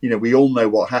we all know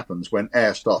what happens when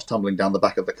air starts tumbling down the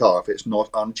back of the car if it's not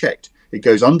unchecked. It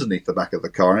goes underneath the back of the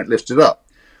car and it lifts it up,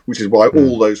 which is why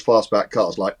all those fastback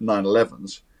cars like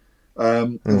 911s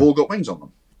have all got wings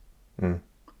on them.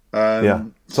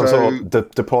 Some sort of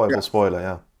deployable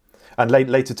spoiler, And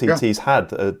later TTs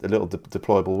had a little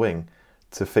deployable wing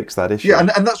to fix that issue. Yeah,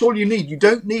 and that's all you need. You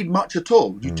don't need much at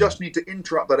all. You just need to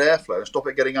interrupt that airflow and stop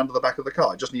it getting under the back of the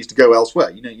car. It just needs to go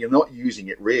elsewhere. You're not using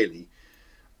it really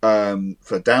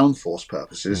for downforce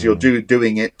purposes. You're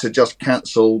doing it to just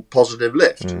cancel positive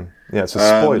lift. Yeah, it's a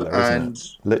spoiler, isn't it?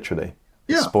 Literally.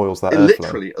 It spoils that airflow.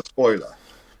 Literally a spoiler.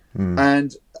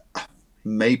 And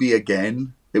maybe,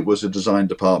 again, it was a design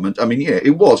department. I mean,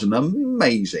 it was an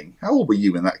amazing... How old were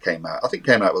you when that came out? I think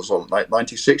it came out was like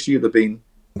 96. You'd have been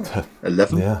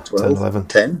 11, 12,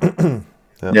 10, 11.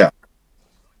 10? Yeah.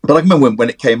 But I remember when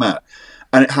it came out,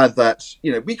 and it had that,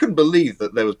 we couldn't believe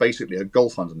that there was basically a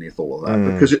Golf underneath all of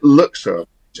that because it looked so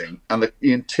amazing and the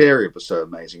interior was so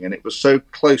amazing and it was so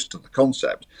close to the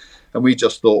concept. And we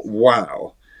just thought,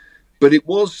 wow. But it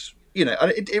was,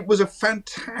 it was a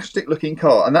fantastic looking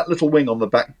car. And that little wing on the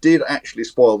back did actually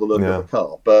spoil the look of the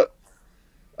car. But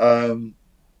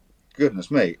goodness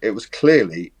me, it was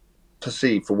clearly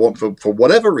perceived for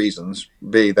whatever reasons,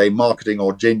 be they marketing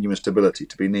or genuine stability,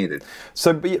 to be needed.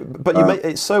 So, but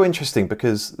it's so interesting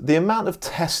because the amount of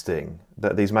testing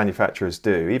that these manufacturers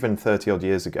do, even 30 odd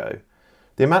years ago,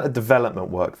 the amount of development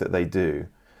work that they do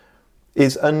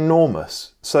is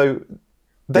enormous. So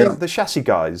the chassis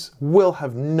guys will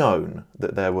have known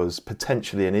that there was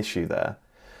potentially an issue there,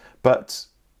 but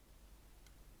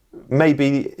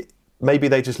maybe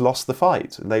they just lost the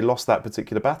fight. They lost that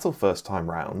particular battle first time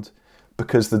round,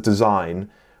 because the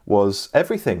design was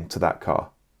everything to that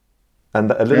car, and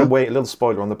a little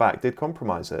spoiler on the back did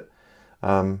compromise it.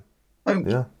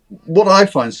 What I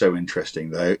find so interesting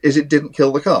though is it didn't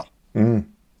kill the car.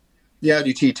 The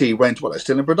Audi TT went, it's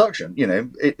still in production.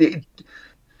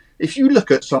 If you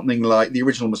look at something like the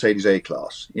original Mercedes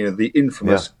A-Class, the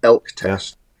infamous ELK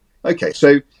test. Okay,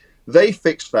 so they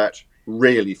fixed that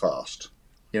really fast.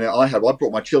 I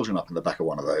brought my children up in the back of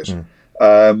one of those,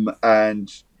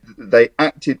 and they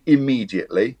acted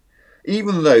immediately,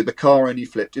 even though the car only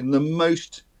flipped in the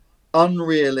most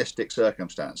unrealistic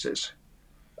circumstances,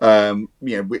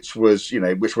 which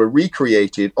were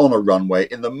recreated on a runway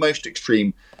in the most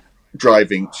extreme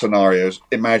driving scenarios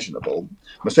imaginable.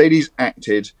 Mercedes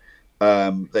acted,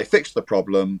 they fixed the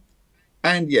problem,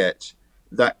 and yet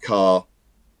that car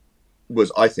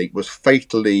was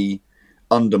fatally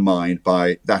undermined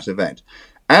by that event.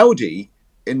 Audi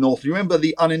in North, you remember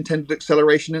the unintended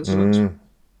acceleration incident?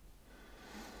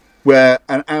 Where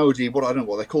an Audi, I don't know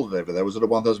what they called it over there, was it a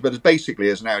 1000, but it's basically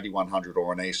as an Audi 100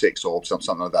 or an A6 or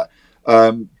something like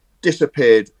that,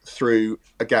 disappeared through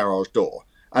a garage door.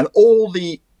 And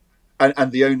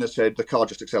and the owner said the car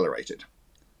just accelerated.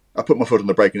 I put my foot on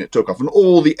the brake and it took off. And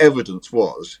all the evidence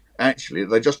was actually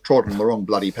they just trod on the wrong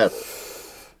bloody pedal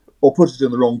or put it in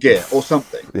the wrong gear or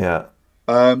something. Yeah.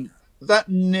 That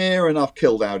near enough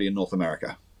killed Audi in North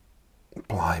America.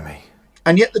 Blimey.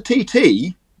 And yet the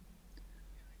TT,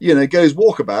 goes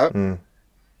walkabout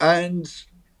and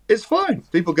it's fine.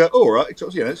 People go, all right,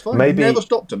 it's fine. Maybe, never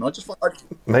stopped them.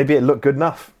 Maybe it looked good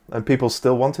enough and people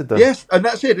still wanted them. Yes, and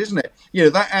that's it, isn't it?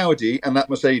 That Audi and that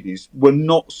Mercedes were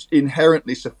not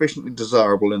inherently sufficiently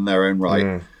desirable in their own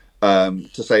right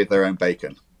to save their own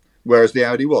bacon. Whereas the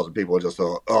Audi was, and people just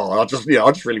thought, I just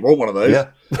really want one of those. Yeah,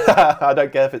 I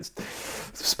don't care if it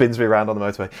spins me around on the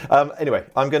motorway. Anyway,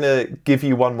 I'm going to give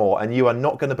you one more, and you are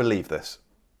not going to believe this,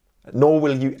 nor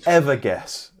will you ever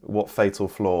guess what fatal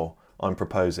flaw I'm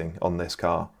proposing on this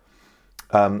car.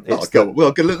 Let me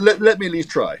at least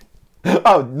try.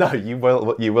 Oh no, you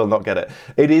will not get it.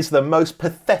 It is the most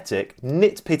pathetic,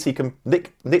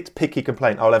 nitpicky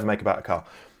complaint I'll ever make about a car.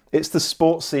 It's the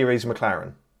Sports Series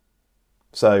McLaren.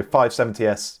 So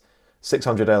 570S,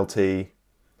 600LT,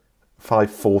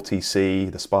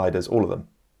 540C, the Spiders, all of them.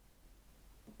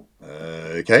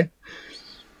 Okay.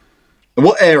 And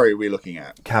what area are we looking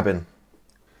at? Cabin.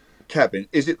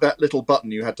 Is it that little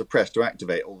button you had to press to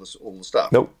activate all the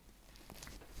stuff? Nope.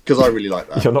 Because I really like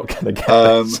that. You're not going to get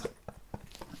it.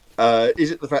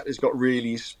 Is it the fact that it's got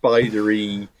really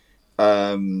spidery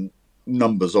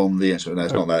numbers on the instrument? No,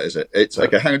 it's not that, is it? It's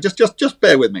okay. Hang on, just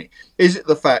bear with me. Is it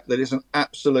the fact that it's an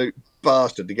absolute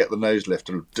bastard to get the nose lift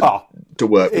to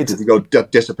work because you go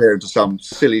disappear into some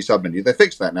silly submenu? They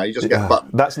fixed that now. You just get a button.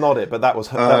 That's not it, but that was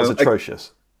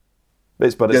atrocious.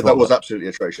 That was absolutely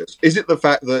atrocious. Is it the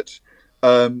fact that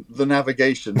the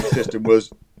navigation system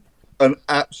was an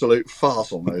absolute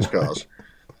farce on those cars?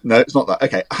 No, it's not that.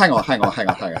 Okay, hang on.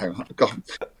 God,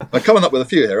 I'm coming up with a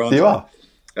few here, aren't I? You are.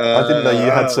 I didn't know you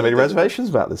had so many reservations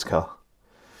about this car.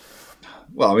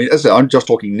 Well, I mean, as I said, I'm just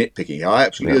talking nitpicking here. I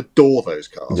absolutely adore those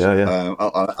cars. Yeah. And Actually,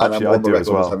 I'm on I the do record as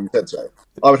well. as having said so.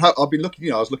 I've been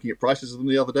looking. I was looking at prices of them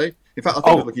the other day. In fact, I think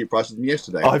I was looking at prices of them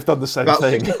yesterday. I've done the same about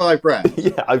thing. 65 grand.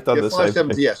 Yeah, I've done the same thing.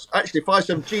 Yes, actually,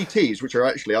 570 GTs, which are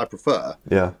actually I prefer.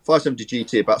 Yeah. 570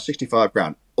 GT, about 65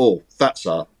 grand. Oh, that's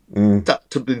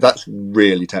that's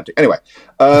really tempting. Anyway.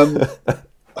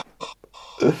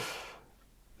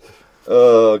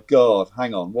 Oh God!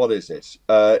 Hang on. What is it?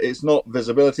 It's not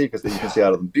visibility because you can see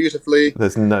out of them beautifully.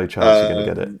 There's no chance you're going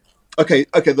to get it. Okay.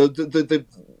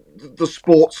 The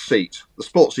sports seat. The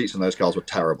sports seats in those cars were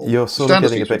terrible. You're sort Standard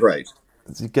of getting seats were great.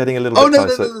 You're getting a little bit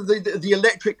closer. The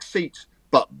electric seat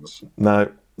buttons.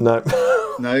 No,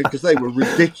 because they were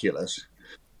ridiculous.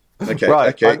 Okay, right.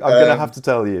 Okay. I'm going to have to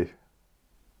tell you.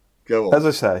 Go on. As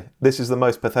I say, this is the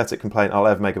most pathetic complaint I'll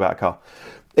ever make about a car.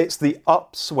 It's the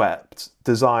upswept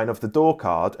design of the door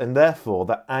card and therefore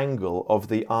the angle of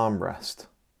the armrest.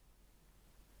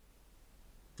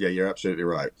 Yeah, you're absolutely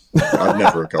right. I've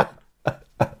never recalled.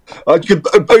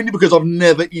 Only because I've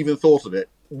never even thought of it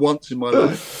once in my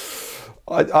life.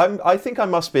 I think I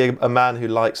must be a man who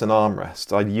likes an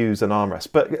armrest. I use an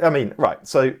armrest. But, I mean, right,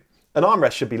 so an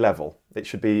armrest should be level. It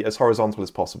should be as horizontal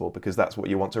as possible because that's what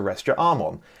you want to rest your arm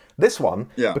on. This one,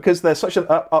 because there's such an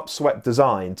upswept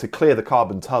design to clear the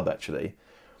carbon tub, actually,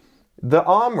 the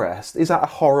armrest is at a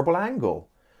horrible angle.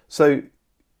 So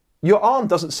your arm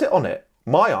doesn't sit on it.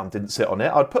 My arm didn't sit on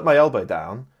it. I'd put my elbow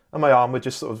down and my arm would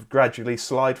just sort of gradually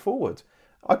slide forward.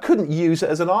 I couldn't use it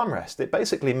as an armrest. It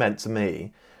basically meant to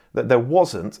me that there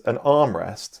wasn't an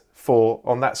armrest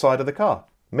on that side of the car.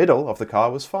 Middle of the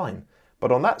car was fine.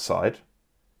 But on that side,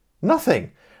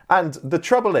 nothing. And the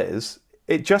trouble is,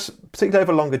 it just, particularly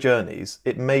over longer journeys,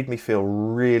 it made me feel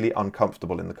really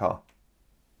uncomfortable in the car.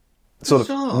 Sort of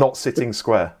not sitting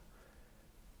square.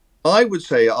 I would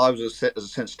say I was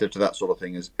as sensitive to that sort of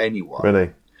thing as anyone.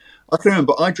 Really? I can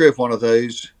remember I drove one of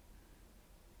those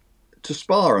to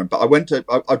Spa, but I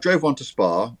drove one to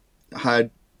Spa,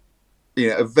 had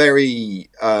a very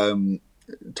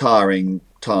tiring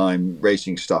time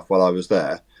racing stuff while I was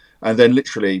there, and then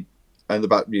literally. And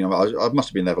about I must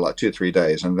have been there for like 2 or 3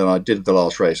 days, and then I did the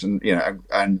last race, and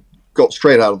and got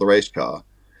straight out of the race car,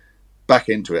 back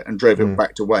into it, and drove it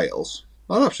back to Wales.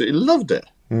 I absolutely loved it.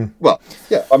 Well,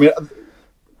 yeah, I mean,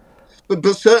 but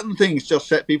certain things just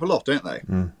set people off, don't they?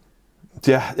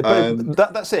 Yeah,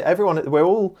 but that's it. We're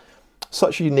all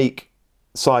such unique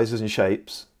sizes and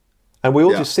shapes, and we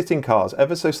all just sit in cars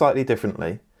ever so slightly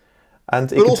differently,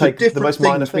 and it can take the most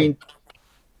minor thing.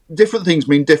 Different things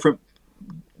mean different.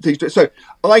 So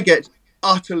I get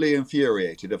utterly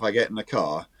infuriated if I get in a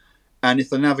car and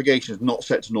if the navigation is not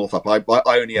set to north up. I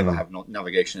only ever have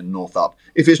navigation in north up.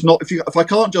 If I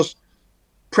can't just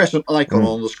press an icon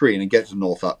on the screen and get to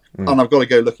north up and I've got to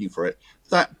go looking for it,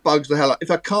 that bugs the hell out. If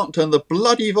I can't turn the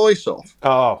bloody voice off,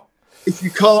 if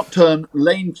you can't turn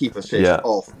lane keep assist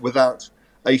off without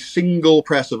a single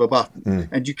press of a button,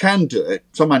 and you can do it.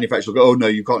 Some manufacturers will go, "Oh no,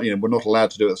 you can't. We're not allowed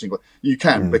to do it." Single. You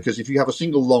can because if you have a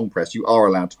single long press, you are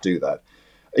allowed to do that.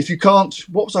 If you can't,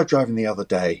 what was I driving the other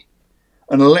day?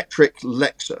 An electric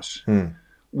Lexus,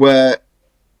 where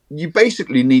you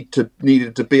basically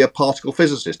needed to be a particle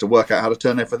physicist to work out how to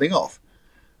turn everything off.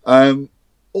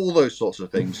 All those sorts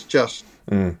of things. Just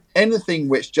anything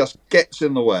which just gets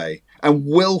in the way and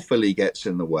willfully gets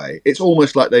in the way. It's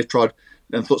almost like they've tried.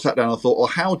 And sat down and thought, well,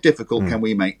 how difficult can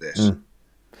we make this? And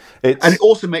it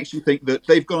also makes you think that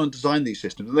they've gone and designed these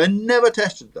systems and they've never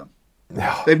tested them.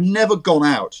 They've never gone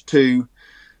out to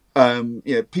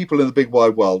people in the big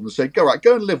wide world and said, go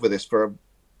and live with this for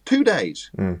 2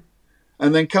 days. And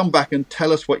and then come back and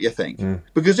tell us what you think.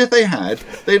 Because if they had,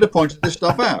 they'd have pointed this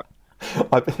stuff out.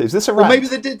 Is this a Or rant? maybe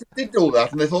they did all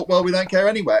that, and they thought, well, we don't care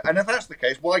anyway. And if that's the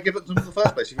case, why give it to them in the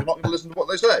first place if you're not going to listen to what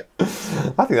they say?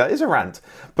 I think that is a rant,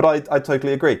 but I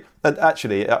totally agree. And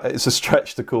actually, it's a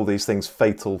stretch to call these things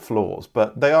fatal flaws,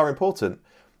 but they are important.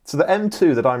 So the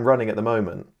M2 that I'm running at the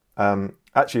moment,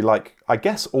 actually, like I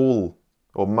guess all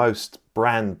or most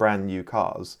brand new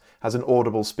cars, has an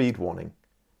audible speed warning.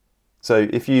 So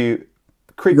if you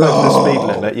creep over the speed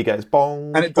limit, you get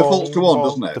bong, and it bong, defaults to on, bong,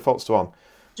 doesn't it? Defaults to on.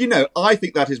 Do you know? I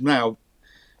think that is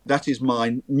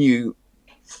my new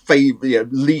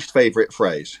least favourite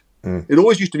phrase. It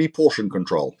always used to be portion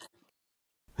control.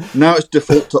 Now it's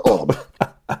default to on.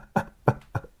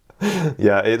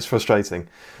 Yeah, it's frustrating.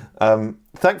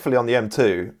 Thankfully on the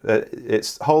M2,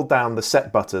 it's hold down the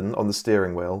set button on the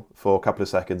steering wheel for a couple of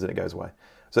seconds and it goes away.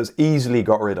 So it's easily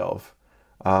got rid of.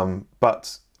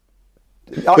 But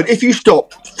if you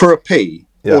stop for a pee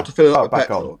or to fill up with back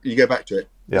petrol, on. you go back to it.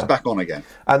 Yeah. It's back on again.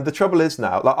 And the trouble is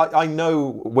now, like I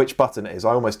know which button it is.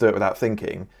 I almost do it without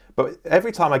thinking. But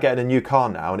every time I get in a new car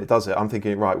now and it does it, I'm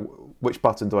thinking, right, which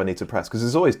button do I need to press? Because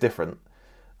it's always different.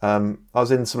 I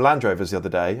was in some Land Rovers the other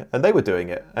day and they were doing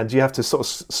it. And you have to sort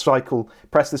of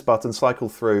press this button, cycle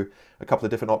through a couple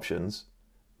of different options.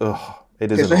 Ugh,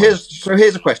 it is annoying. So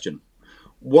here's a question.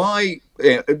 Why,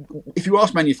 if you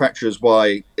ask manufacturers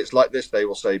why it's like this, they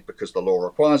will say because the law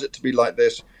requires it to be like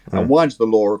this. And why does the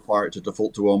law require it to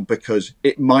default to on? Because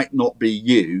it might not be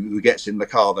you who gets in the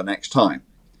car the next time.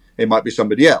 It might be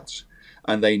somebody else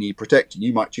and they need protecting.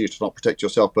 You might choose to not protect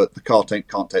yourself, but the car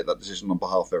can't take that decision on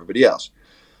behalf of everybody else.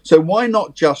 So why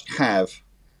not just have,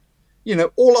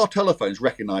 all our telephones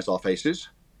recognise our faces.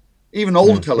 Even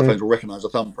older telephones will recognise a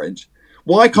thumbprint.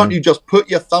 Why can't you just put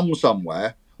your thumb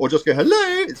somewhere or just go,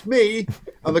 hello, it's me.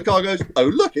 And the car goes, oh,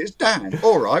 look, it's Dan.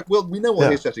 All right, well, we know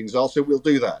what his settings are, so we'll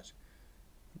do that.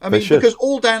 I mean, because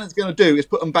all Dan is going to do is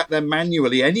put them back there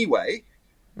manually anyway.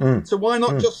 So why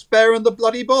not just spare him the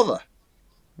bloody bother?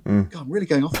 God, I'm really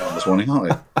going off on this morning, aren't we?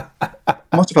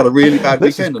 Must have had a really bad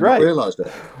weekend and not realised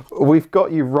it. We've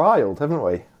got you riled, haven't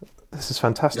we? This is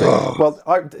fantastic.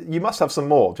 Well, you must have some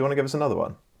more. Do you want to give us another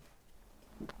one?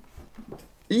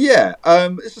 Yeah,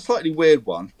 it's a slightly weird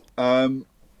one.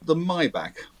 The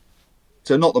Maybach.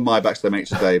 So not the Maybachs they make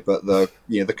today, but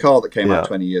the car that came out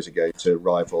 20 years ago to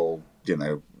rival,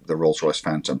 the Rolls-Royce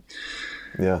Phantom.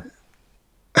 Yeah.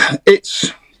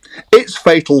 Its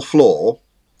fatal flaw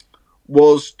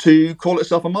was to call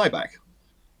itself a Maybach,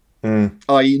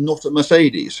 i.e. not a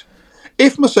Mercedes.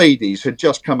 If Mercedes had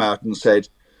just come out and said,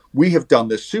 we have done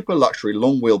this super luxury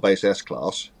long wheelbase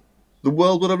S-Class, the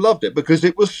world would have loved it because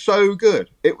it was so good.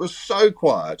 It was so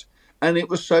quiet and it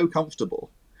was so comfortable.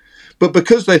 But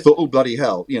because they thought, oh, bloody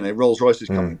hell, Rolls-Royce is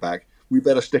coming back, we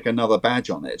better stick another badge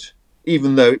on it,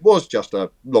 even though it was just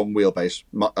a long wheelbase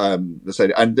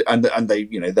Mercedes. And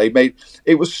they made,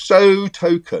 it was so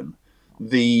token,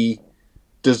 the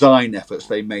design efforts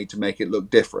they made to make it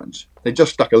look different. They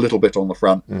just stuck a little bit on the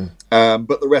front,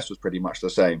 but the rest was pretty much the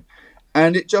same.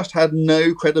 And it just had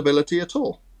no credibility at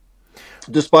all,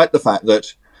 despite the fact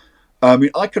that,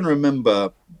 I can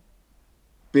remember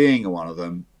being one of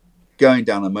them, going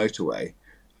down a motorway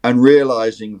and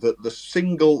realising that the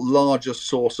single largest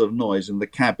source of noise in the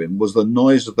cabin was the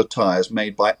noise of the tyres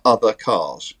made by other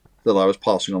cars that I was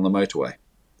passing on the motorway.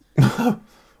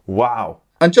 Wow.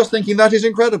 And just thinking, that is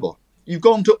incredible. You've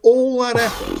gone to all that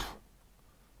effort.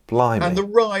 Blimey. And the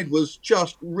ride was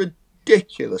just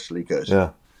ridiculously good.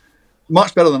 Yeah.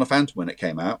 Much better than a Phantom when it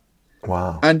came out.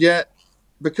 Wow. And yet,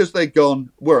 because they'd gone,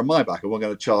 we're a Maybach and we're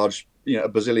going to charge a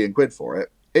bazillion quid for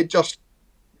it, it just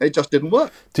didn't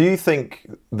work. Do you think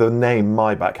the name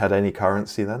Maybach had any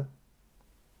currency then?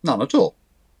 None at all.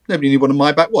 Nobody knew what a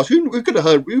Maybach was. Who could have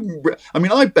heard?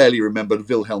 I barely remembered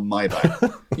Wilhelm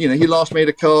Maybach. He last made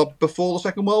a car before the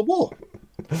Second World War.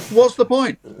 What's the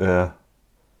point? Yeah.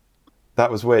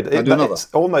 That was weird. It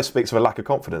almost speaks of a lack of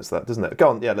confidence, that, doesn't it? Go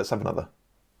on, let's have another.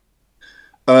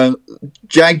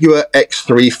 Jaguar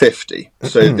X350.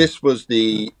 So this was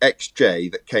the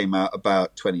XJ that came out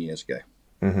about 20 years ago.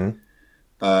 Mm-hmm.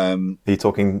 Are you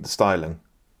talking styling?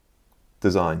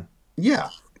 Design? Yeah.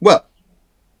 Well,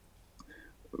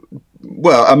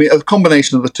 a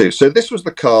combination of the two. So this was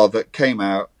the car that came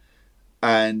out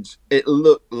and it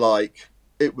looked like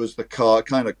it was the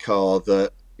kind of car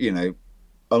that, an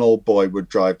old boy would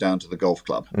drive down to the golf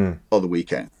club on the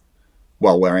weekend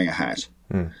while wearing a hat.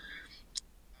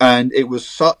 And it was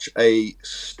such a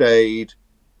staid,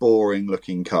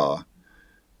 boring-looking car,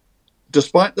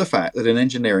 despite the fact that in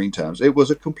engineering terms, it was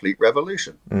a complete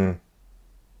revolution.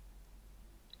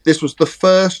 This was the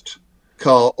first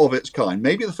car of its kind,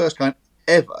 maybe the first kind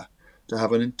ever to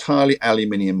have an entirely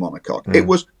aluminium monocoque. It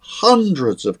was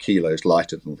hundreds of kilos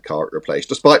lighter than the car it replaced,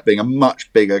 despite being a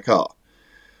much bigger car.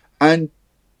 And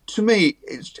to me,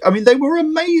 they were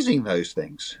amazing, those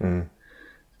things.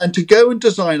 And to go and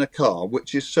design a car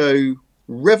which is so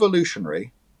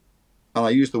revolutionary, and I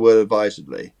use the word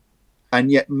advisedly,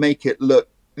 and yet make it look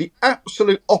the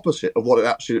absolute opposite of what it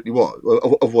absolutely was,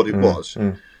 of what it was.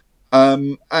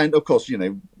 And of course,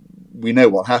 we know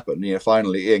what happened.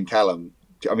 Finally, Ian Callum.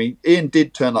 Ian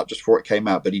did turn up just before it came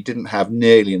out, but he didn't have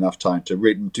nearly enough time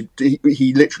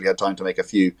he literally had time to make a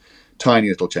few tiny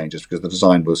little changes because the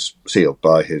design was sealed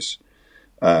by his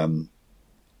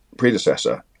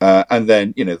predecessor. And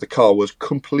then, the car was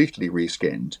completely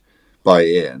reskinned by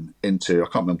Ian into, I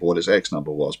can't remember what its X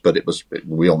number was, but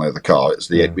we all know the car.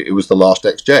 It was the last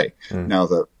XJ. Now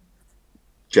that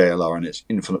JLR in its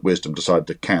infinite wisdom decided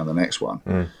to can the next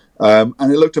one. And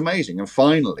it looked amazing. And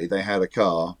finally they had a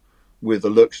car with the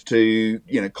looks to,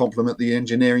 complement the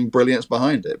engineering brilliance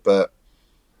behind it. But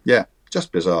yeah,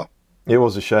 just bizarre. It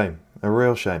was a shame, a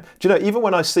real shame. Do you know, even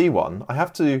when I see one, I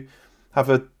have to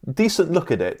have a decent look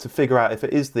at it to figure out if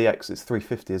it is the X, it's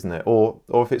 350, isn't it? Or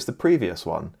if it's the previous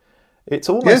one. It's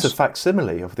almost a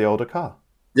facsimile of the older car.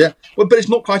 Yeah, well, but it's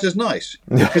not quite as nice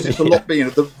because it's a lot bigger.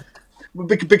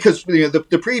 Because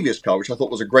the previous car, which I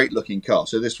thought was a great looking car,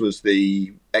 so this was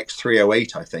the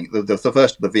X308, I think, the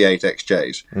first of the V8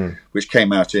 XJs, which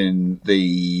came out in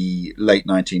the late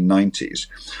 1990s.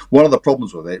 One of the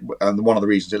problems with it, and one of the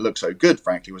reasons it looked so good,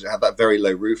 frankly, was it had that very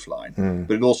low roofline,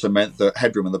 but it also meant that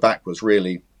headroom in the back was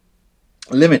really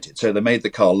limited. So they made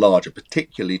the car larger,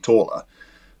 particularly taller,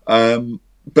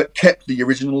 but kept the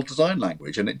original design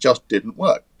language, and it just didn't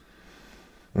work.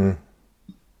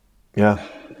 Yeah.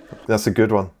 That's a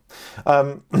good one.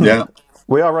 Yeah,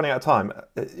 we are running out of time.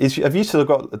 Have you still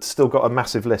got a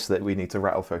massive list that we need to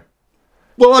rattle through?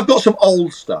 Well, I've got some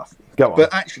old stuff. Go on.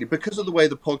 But actually, because of the way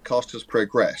the podcast has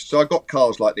progressed, so I got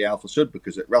cars like the Alfa Sud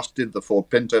because it rusted, the Ford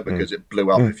Pinto because it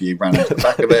blew up if you ran into the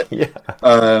back of it. Yeah.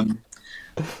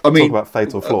 Talk about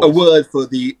fatal flaws. A word for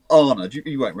the Arna.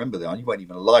 You won't remember the Arna. You weren't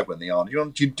even alive when the Arna.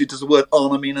 Does the word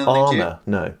Arna mean anything to you? Arna,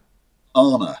 no.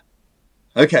 Arna.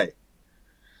 Okay.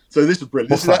 So this is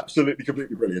brilliant. This is absolutely,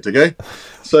 completely brilliant, okay?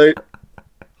 So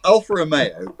Alfa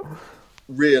Romeo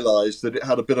realised that it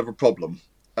had a bit of a problem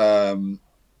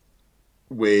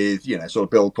with, sort of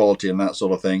build quality and that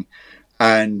sort of thing.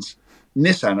 And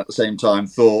Nissan at the same time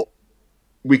thought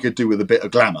we could do with a bit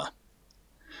of glamour.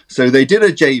 So they did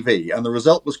a JV, and the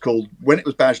result was called, when it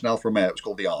was badged in Alfa Romeo, it was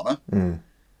called the Arna,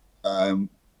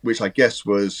 which I guess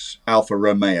was Alfa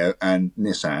Romeo and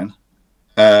Nissan.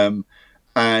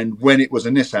 And when it was a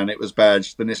Nissan, it was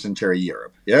badged the Nissan Cherry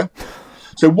Europe. Yeah.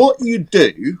 So what you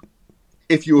do,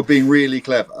 if you were being really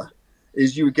clever,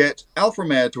 is you would get Alfa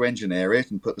Romeo to engineer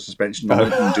it and put the suspension on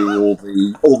it and do all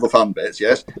the fun bits.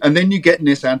 Yes. And then you get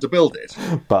Nissan to build it.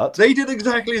 But they did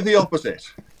exactly the opposite.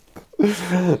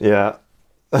 Yeah.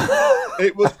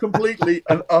 It was completely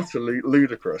and utterly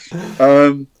ludicrous.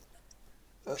 Shout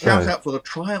out for the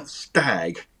Triumph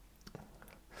Stag.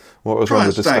 What was wrong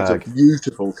with the Stag? Stag's a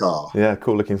beautiful car. Yeah,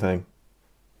 cool looking thing.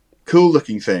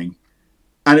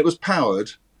 And it was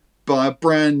powered by a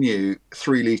brand new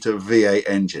 3-litre V8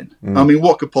 engine. I mean,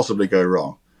 what could possibly go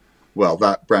wrong? Well,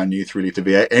 that brand new 3-litre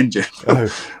V8 engine.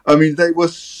 I mean, they were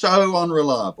so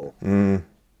unreliable.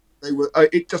 They were.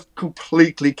 It just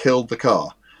completely killed the car.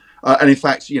 And in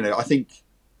fact, I think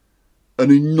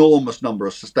an enormous number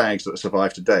of Stags that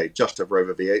survive today just have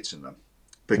Rover V8s in them.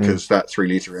 Because that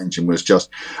 3-litre engine was just...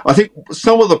 I think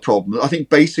some of the problems... I think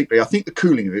the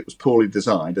cooling of it was poorly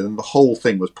designed, and then the whole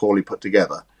thing was poorly put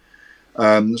together.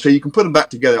 So you can put them back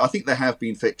together. I think there have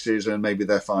been fixes, and maybe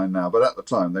they're fine now, but at the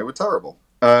time they were terrible.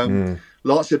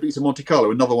 Lancia Beta Monte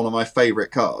Carlo, another one of my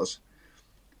favourite cars,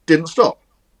 didn't stop.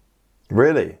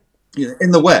 Really?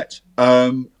 In the wet.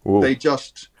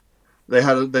 They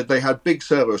had big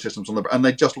servo systems on and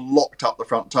they just locked up the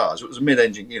front tyres. It was a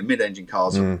mid-engine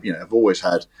cars. Have always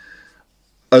had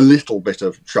a little bit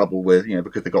of trouble with,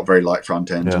 because they've got very light front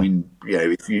ends. Yeah. I mean,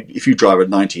 if you drive a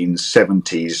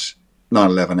 1970s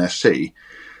 911 SC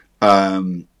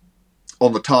on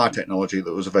the tyre technology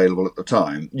that was available at the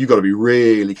time, you've got to be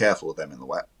really careful with them in the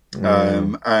wet.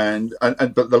 But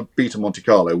the Beta Monte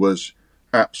Carlo was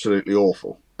absolutely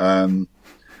awful.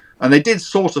 And they did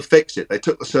sort of fix it. They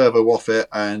took the servo off it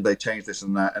and they changed this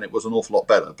and that, and it was an awful lot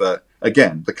better. But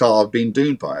again, the car had been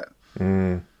doomed by it.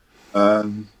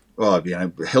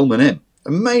 Hillman in.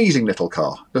 Amazing little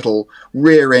car. Little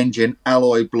rear engine,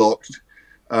 alloy blocked.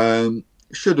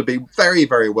 Should have been very,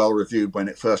 very well reviewed when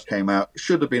it first came out.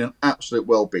 Should have been an absolute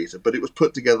well beater, but it was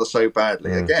put together so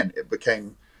badly. Again, it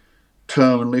became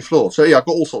terminally flawed. So yeah, I've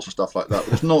got all sorts of stuff like that,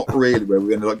 but it's not really where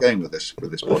we ended up going with this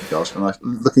podcast.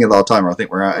 And looking at our timer, I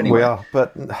think we're out anyway. We are,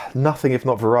 but nothing if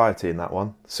not variety in that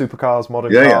one. Supercars,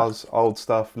 modern cars, old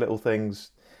stuff, little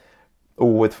things,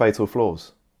 all with fatal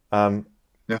flaws.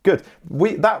 Good.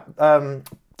 That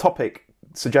topic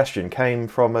suggestion came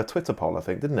from a Twitter poll, I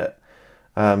think, didn't it?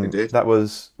 It did.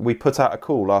 We put out a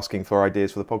call asking for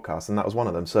ideas for the podcast, and that was one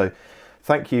of them. So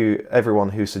thank you everyone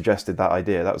who suggested that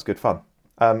idea. That was good fun.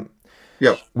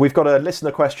 We've got a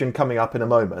listener question coming up in a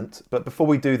moment, but before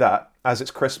we do that, as it's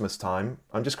Christmas time,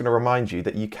 I'm just going to remind you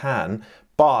that you can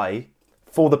buy,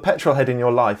 for the petrol head in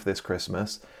your life this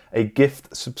Christmas, a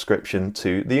gift subscription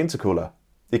to the Intercooler.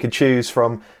 You can choose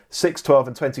from 6, 12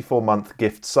 and 24 month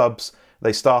gift subs.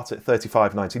 They start at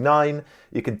 $35.99.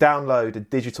 You can download a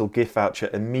digital gift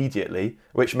voucher immediately,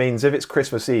 which means if it's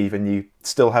Christmas Eve and you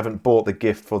still haven't bought the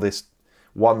gift for this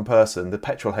one person, the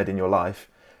petrol head in your life,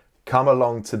 come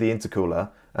along to the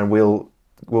Intercooler and we'll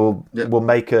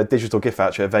make a digital gift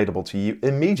voucher available to you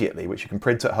immediately, which you can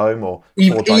print at home or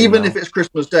even if it's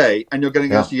Christmas Day and you're going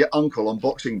to go see your uncle on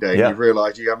Boxing Day and you've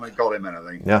realised you haven't got him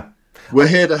anything. Yeah. We're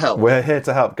here to help.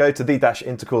 Go to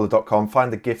the-intercooler.com,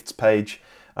 find the gifts page.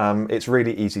 It's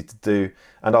really easy to do,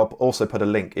 and I'll also put a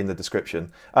link in the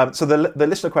description. So the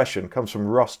listener question comes from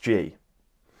Ross G.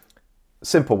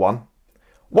 Simple one.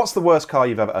 What's the worst car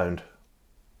you've ever owned?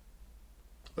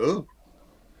 Oh.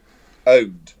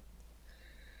 Owned.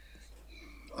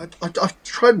 I've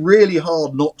tried really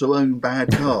hard not to own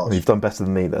bad cars. Well, you've done better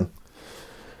than me then.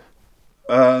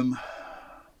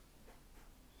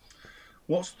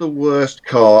 What's the worst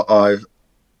car I've...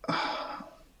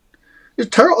 It's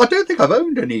terrible. I don't think I've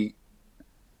owned any...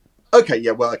 Okay,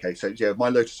 so my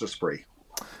Lotus Esprit.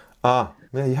 Yeah,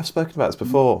 you have spoken about this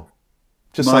before.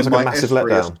 Just sounds like a massive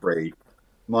letdown. Esprit,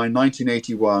 my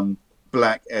 1981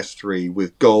 black S3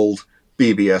 with gold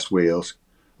BBS wheels.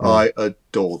 I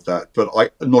adored that, but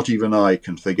not even I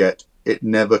can forget it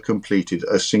never completed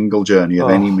a single journey of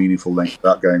any meaningful length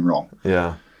without going wrong.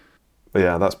 Yeah,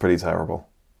 that's pretty terrible.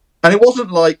 And it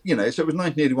wasn't like, so it was a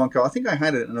 1981 car. I think I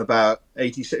had it in about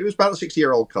 86. It was about a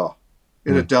 60-year-old car.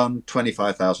 It had done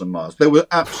 25,000 miles. There were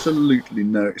absolutely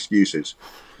no excuses.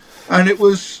 And it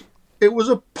was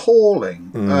appalling.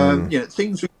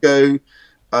 Things would go...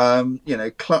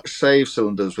 clutch save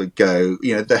cylinders would go,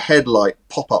 the headlight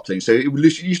pop-up thing. So it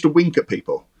used to wink at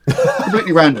people.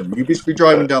 Completely random. You'd be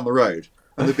driving down the road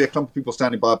and there'd be a couple of people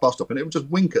standing by a bus stop and it would just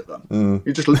wink at them.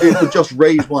 It would just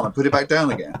raise one and put it back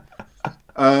down again.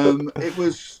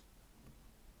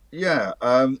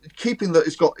 Keeping that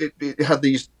it had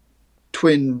these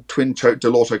twin choke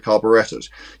Dell'Orto carburetors.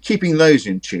 Keeping those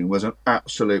in tune was an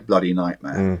absolute bloody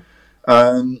nightmare.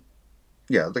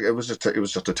 It was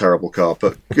just a terrible car,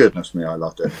 but goodness me, I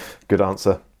loved it. Good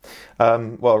answer.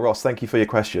 Well, Ross, thank you for your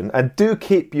question. And do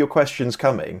keep your questions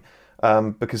coming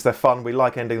because they're fun. We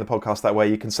like ending the podcast that way.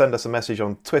 You can send us a message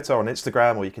on Twitter, on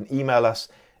Instagram, or you can email us,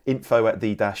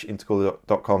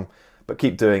 info@the-intercooler.com. But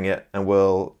keep doing it, and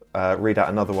we'll read out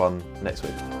another one next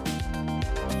week.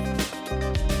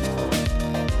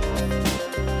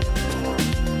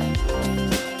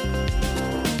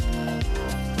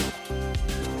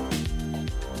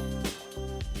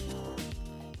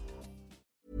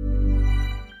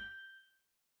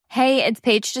 Hey, it's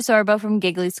Paige DeSorbo from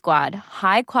Giggly Squad.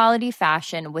 High quality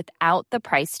fashion without the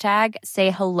price tag.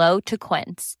 Say hello to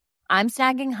Quince. I'm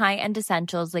snagging high-end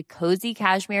essentials like cozy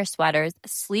cashmere sweaters,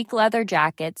 sleek leather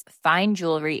jackets, fine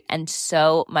jewelry, and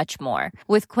so much more.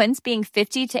 With Quince being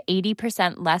 50 to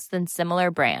 80% less than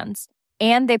similar brands.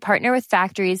 And they partner with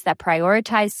factories that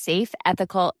prioritize safe,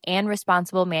 ethical, and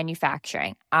responsible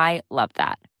manufacturing. I love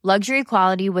that. Luxury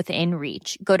quality within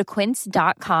reach. Go to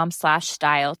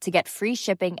quince.com/style to get free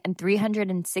shipping and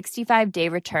 365-day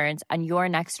returns on your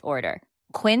next order.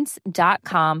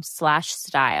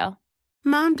 Quince.com/style.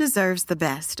 Mom deserves the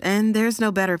best, and there's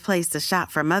no better place to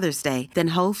shop for Mother's Day than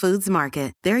Whole Foods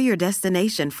Market. They're your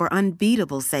destination for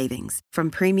unbeatable savings, from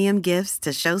premium gifts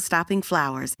to show-stopping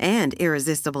flowers and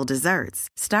irresistible desserts.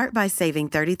 Start by saving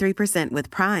 33% with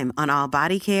Prime on all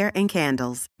body care and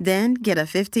candles. Then get a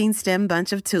 15-stem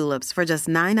bunch of tulips for just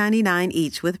 $9.99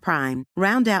 each with Prime.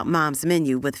 Round out Mom's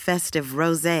menu with festive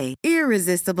rosé,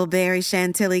 irresistible berry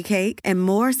chantilly cake, and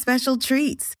more special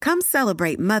treats. Come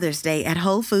celebrate Mother's Day at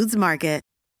Whole Foods Market.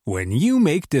 When you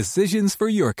make decisions for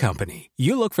your company,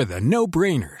 you look for the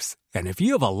no-brainers. And if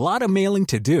you have a lot of mailing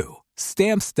to do,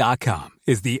 Stamps.com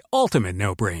is the ultimate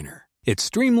no-brainer. It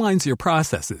streamlines your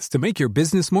processes to make your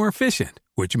business more efficient,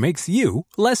 which makes you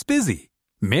less busy.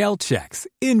 Mail checks,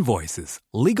 invoices,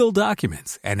 legal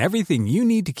documents, and everything you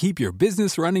need to keep your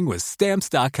business running with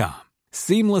Stamps.com.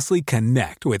 Seamlessly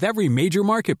connect with every major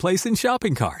marketplace and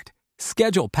shopping cart.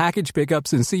 Schedule package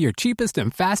pickups and see your cheapest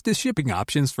and fastest shipping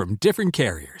options from different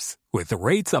carriers, with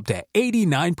rates up to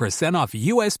 89% off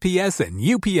USPS and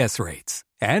UPS rates.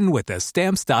 And with the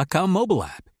Stamps.com mobile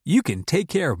app, you can take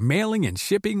care of mailing and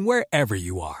shipping wherever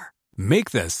you are. Make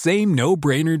the same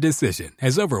no-brainer decision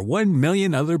as over 1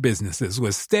 million other businesses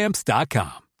with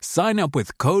Stamps.com. Sign up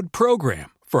with code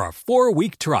PROGRAM for a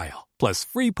 4-week trial, plus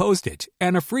free postage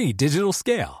and a free digital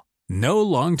scale. No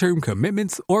long-term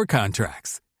commitments or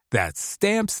contracts. That's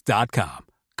Stamps.com.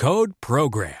 Code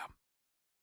PROGRAM.